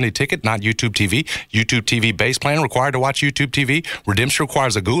NFL Sunday Ticket, not YouTube TV. YouTube TV base plan required to watch YouTube TV. Redemption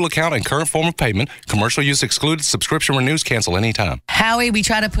requires a Google account and current form of payment. Commercial use excluded. Subscription renews. Cancel anytime. Howie, we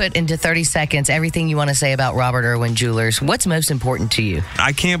try to put into 30 seconds everything you want to say about Robert Irwin Jewelers. What's most important to you?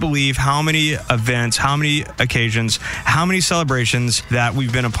 I can't believe how many events, how many occasions, how many celebrations that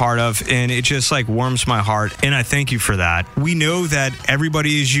we've been a part of, and it just warms my heart, and I thank you for that. We know that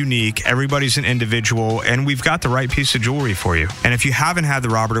everybody is unique, everybody's an individual, and we've got the right piece of jewelry for you. And if you haven't had the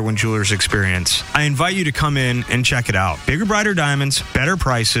Robert Irwin Jewelers experience, I invite you to come in and check it out. Bigger, brighter diamonds, better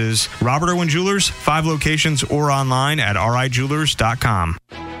prices. Robert Irwin Jewelers, 5 locations or online at rijewelers.com.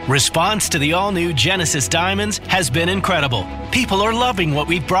 Response to the all-new Genesis Diamonds has been incredible. People are loving what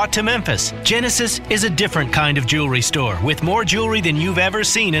we've brought to Memphis. Genesis is a different kind of jewelry store with more jewelry than you've ever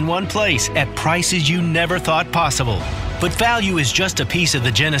seen in one place at prices you never thought possible. But value is just a piece of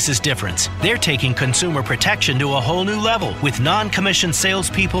the Genesis difference. They're taking consumer protection to a whole new level with non-commissioned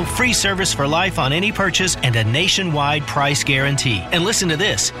salespeople, free service for life on any purchase, and a nationwide price guarantee. And listen to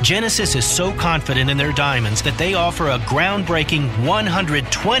this. Genesis is so confident in their diamonds that they offer a groundbreaking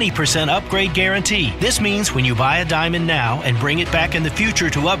 120% upgrade guarantee. This means when you buy a diamond now and bring it back in the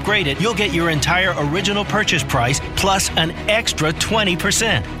future to upgrade it, you'll get your entire original purchase price plus an extra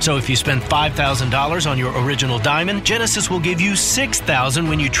 20%. So if you spend $5,000 on your original diamond, Genesis will give you $6,000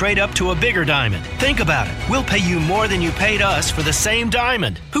 when you trade up to a bigger diamond. Think about it. We'll pay you more than you paid us for the same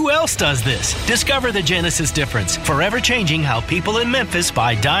diamond. Who else does this? Discover the Genesis difference, forever changing how people in Memphis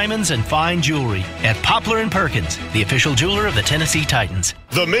buy diamonds and fine jewelry at Poplar & Perkins, the official jeweler of the Tennessee Titans.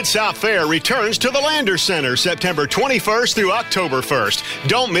 The Mid-South Fair returns to the Landers Center September 21st through October 1st.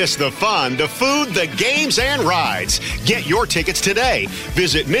 Don't miss the fun, the food, the games, and rides. Get your tickets today.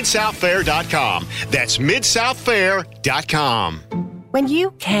 Visit MidSouthFair.com. That's MidSouthFair.com. When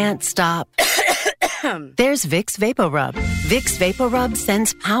you can't stop, there's Vicks VapoRub. Vicks VapoRub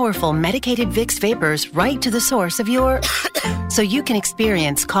sends powerful medicated Vicks vapors right to the source of your so you can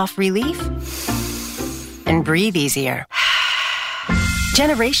experience cough relief and breathe easier.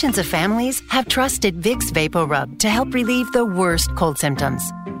 Generations of families have trusted Vicks VapoRub to help relieve the worst cold symptoms.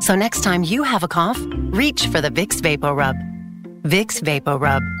 So next time you have a cough, reach for the Vicks VapoRub. Vicks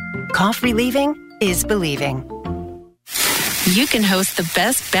VapoRub. Cough relieving is believing. You can host the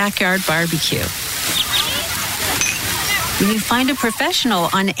best backyard barbecue when you find a professional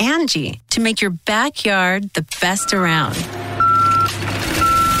on Angie to make your backyard the best around.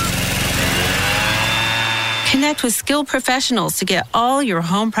 Connect with skilled professionals to get all your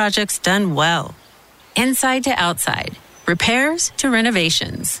home projects done well. Inside to outside, repairs to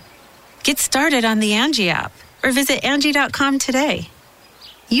renovations. Get started on the Angie app or visit Angie.com today.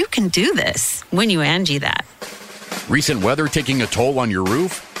 You can do this when you Angie that. Recent weather taking a toll on your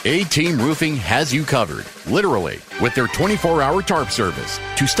roof? A-Team Roofing has you covered, literally, with their 24-hour tarp service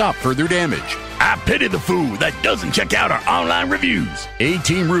to stop further damage. I pity the fool that doesn't check out our online reviews.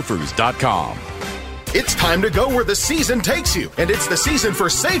 ATeamRoofers.com. It's time to go where the season takes you, and it's the season for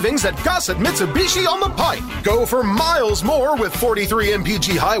savings at Gossett Mitsubishi on the Pike. Go for miles more with 43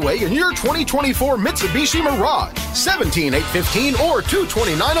 MPG Highway in your 2024 Mitsubishi Mirage. $17,815 or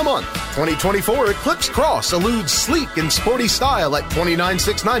 $229 a month. 2024 Eclipse Cross eludes sleek and sporty style at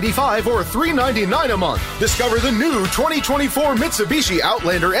 $29,695 or $399 a month. Discover the new 2024 Mitsubishi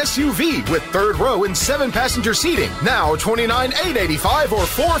Outlander SUV with third row and 7-passenger seating. Now $29,885 or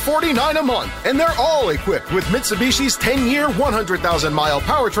 $449 a month. And they're all equipped with Mitsubishi's 10-year, 100,000-mile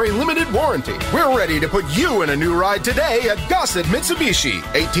powertrain limited warranty. We're ready to put you in a new ride today at Gossett Mitsubishi,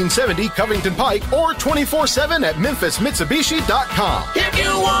 1870 Covington Pike, or 24/7 at MemphisMitsubishi.com. If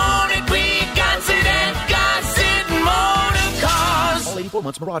you want it, we got it at Gossett Motor Cars. All 84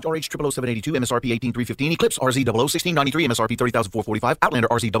 months. Mirage RH 00782 MSRP 18315. Eclipse RZ 001693 MSRP 30,445. Outlander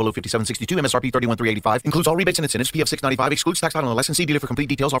RZ 005762 MSRP 31,385. Includes all rebates and incentives. PF 695. Excludes tax title and licensee. Dealer for complete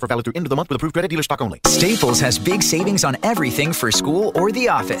details. Offer valid through end of the month with approved credit. Dealer stock only. Staples has big savings on everything for school or the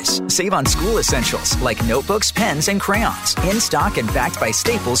office. Save on school essentials like notebooks, pens, and crayons. In stock and backed by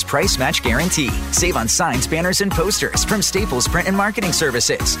Staples Price Match Guarantee. Save on signs, banners, and posters from Staples Print and Marketing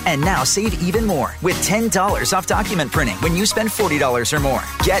Services. And now save even more with $10 off document printing when you spend $40 or more.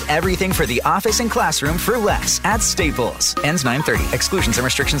 Get everything for the office and classroom for less at Staples. Ends 9/30. Exclusions and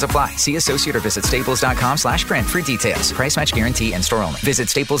restrictions apply. See associate or visit staples.com/print for details. Price match guarantee and store only. Visit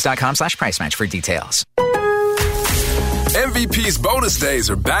staples.com/price match for details. MVP's bonus days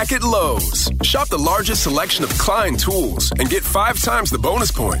are back at Lowe's. Shop the largest selection of Klein tools and get 5 times the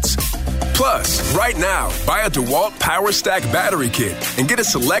bonus points. Plus, right now, buy a DeWalt Power Stack battery kit and get a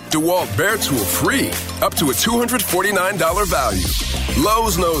select DeWalt Bear tool free, up to a $249 value.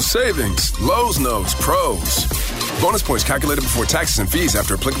 Lowe's knows savings. Lowe's knows pros. Bonus points calculated before taxes and fees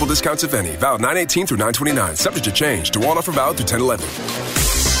after applicable discounts, if any. Valid 9/18 through 9/29. Subject to change. DeWalt offer valid through 10/11.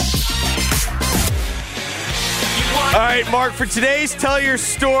 All right, Mark, for today's Tell Your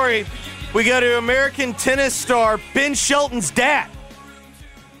Story, we go to American tennis star Ben Shelton's dad.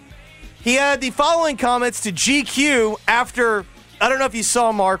 He had the following comments to GQ after, I don't know if you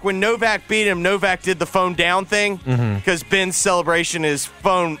saw, Mark, when Novak beat him, Novak did the phone down thing because Ben's celebration is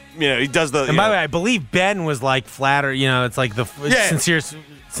phone, he does the... And by the way, I believe Ben was like flatter, it's like the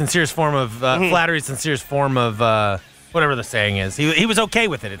sincerest form of, flattery, sincerest form of... whatever the saying is. He was okay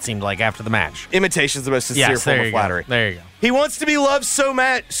with it seemed like, after the match. Imitation's the most sincere form of flattery. There you go. He wants to be loved so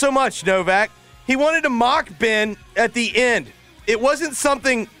much, Novak. He wanted to mock Ben at the end. It wasn't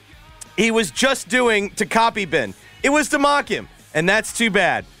something he was just doing to copy Ben. It was to mock him, and that's too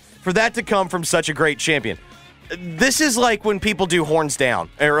bad for that to come from such a great champion. This is like when people do horns down,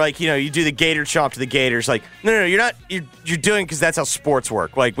 or you do the Gator chomp to the Gators. Like, no, you're not. You're doing because that's how sports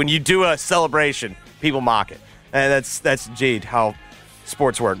work. Like when you do a celebration, people mock it. And that's indeed how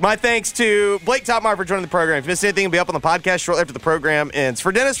sports work. My thanks to Blake Topmeyer for joining the program. If you missed anything, it'll be up on the podcast shortly after the program ends.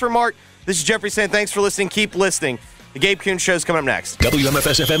 For Dennis, for Mark, this is Jeffrey saying thanks for listening. Keep listening. The Gabe Kuhn Show's coming up next.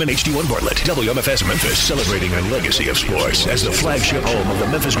 WMFS-FM and HD1 Bartlett. WMFS Memphis, celebrating a legacy of sports as the flagship home of the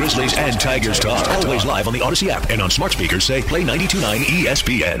Memphis Grizzlies and Tigers talk. Always live on the Odyssey app and on smart speakers. Say Play 92.9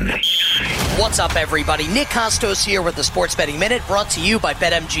 ESPN. What's up, everybody? Nick Costos here with the Sports Betting Minute, brought to you by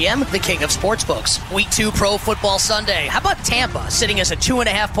BetMGM, the king of sportsbooks. Week 2 Pro Football Sunday. How about Tampa sitting as a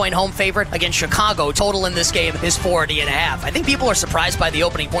 2.5-point home favorite against Chicago? Total in this game is 40.5. I think people are surprised by the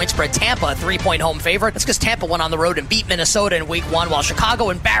opening point spread. Tampa, a 3-point home favorite. That's because Tampa went on the road and beat Minnesota in Week 1, while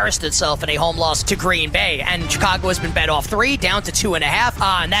Chicago embarrassed itself in a home loss to Green Bay. And Chicago has been bet off 3, down to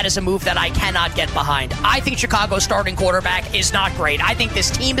 2.5. And that is a move that I cannot get behind. I think Chicago's starting quarterback is not great. I think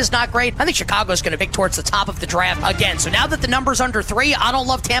this team is not great. I think Chicago's going to pick towards the top of the draft again. So now that the number's under 3, I don't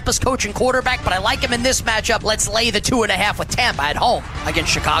love Tampa's coaching quarterback, but I like him in this matchup. Let's lay the 2.5 with Tampa at home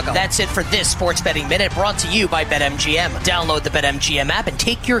against Chicago. That's it for this Sports Betting Minute, brought to you by BetMGM. Download the BetMGM app and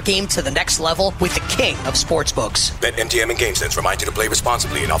take your game to the next level with the king of sportsbooks. BetMGM and GameSense remind you to play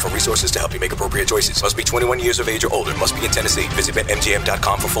responsibly and offer resources to help you make appropriate choices. Must be 21 years of age or older. Must be in Tennessee. Visit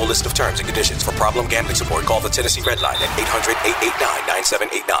BetMGM.com for full list of terms and conditions. For problem gambling support, call the Tennessee Red Line at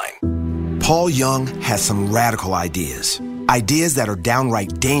 800-889-9789. Paul Young has some radical ideas. Ideas that are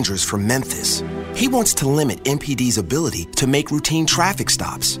downright dangerous for Memphis. He wants to limit MPD's ability to make routine traffic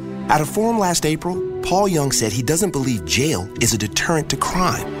stops. At a forum last April, Paul Young said he doesn't believe jail is a deterrent to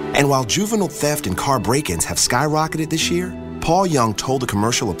crime. And while juvenile theft and car break-ins have skyrocketed this year, Paul Young told a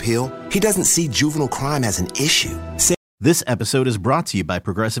commercial appeal he doesn't see juvenile crime as an issue. This episode is brought to you by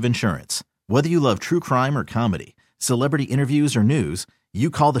Progressive Insurance. Whether you love true crime or comedy, celebrity interviews or news, you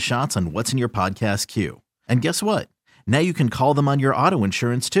call the shots on what's in your podcast queue. And guess what? Now you can call them on your auto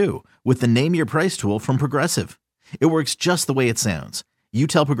insurance too with the Name Your Price tool from Progressive. It works just the way it sounds. You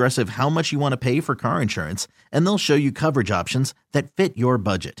tell Progressive how much you want to pay for car insurance, and they'll show you coverage options that fit your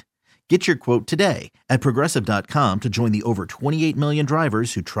budget. Get your quote today at Progressive.com to join the over 28 million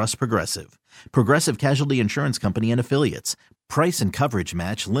drivers who trust Progressive. Progressive Casualty Insurance Company and Affiliates. Price and coverage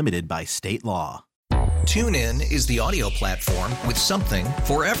match limited by state law. TuneIn is the audio platform with something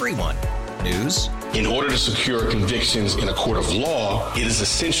for everyone. News. In order to secure convictions in a court of law, it is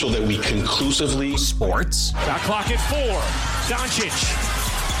essential that we conclusively. Sports. The clock at 4.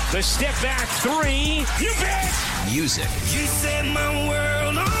 Doncic. The step back 3. You bet. Music. You set my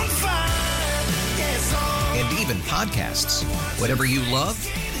world on fire. Yes, and even podcasts. Whatever you love,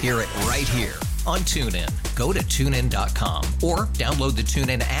 hear it right here on TuneIn. Go to TuneIn.com or download the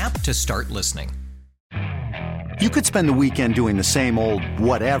TuneIn app to start listening. You could spend the weekend doing the same old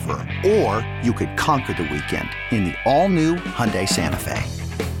whatever, or you could conquer the weekend in the all-new Hyundai Santa Fe.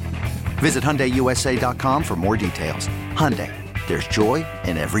 Visit HyundaiUSA.com for more details. Hyundai, there's joy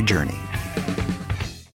in every journey.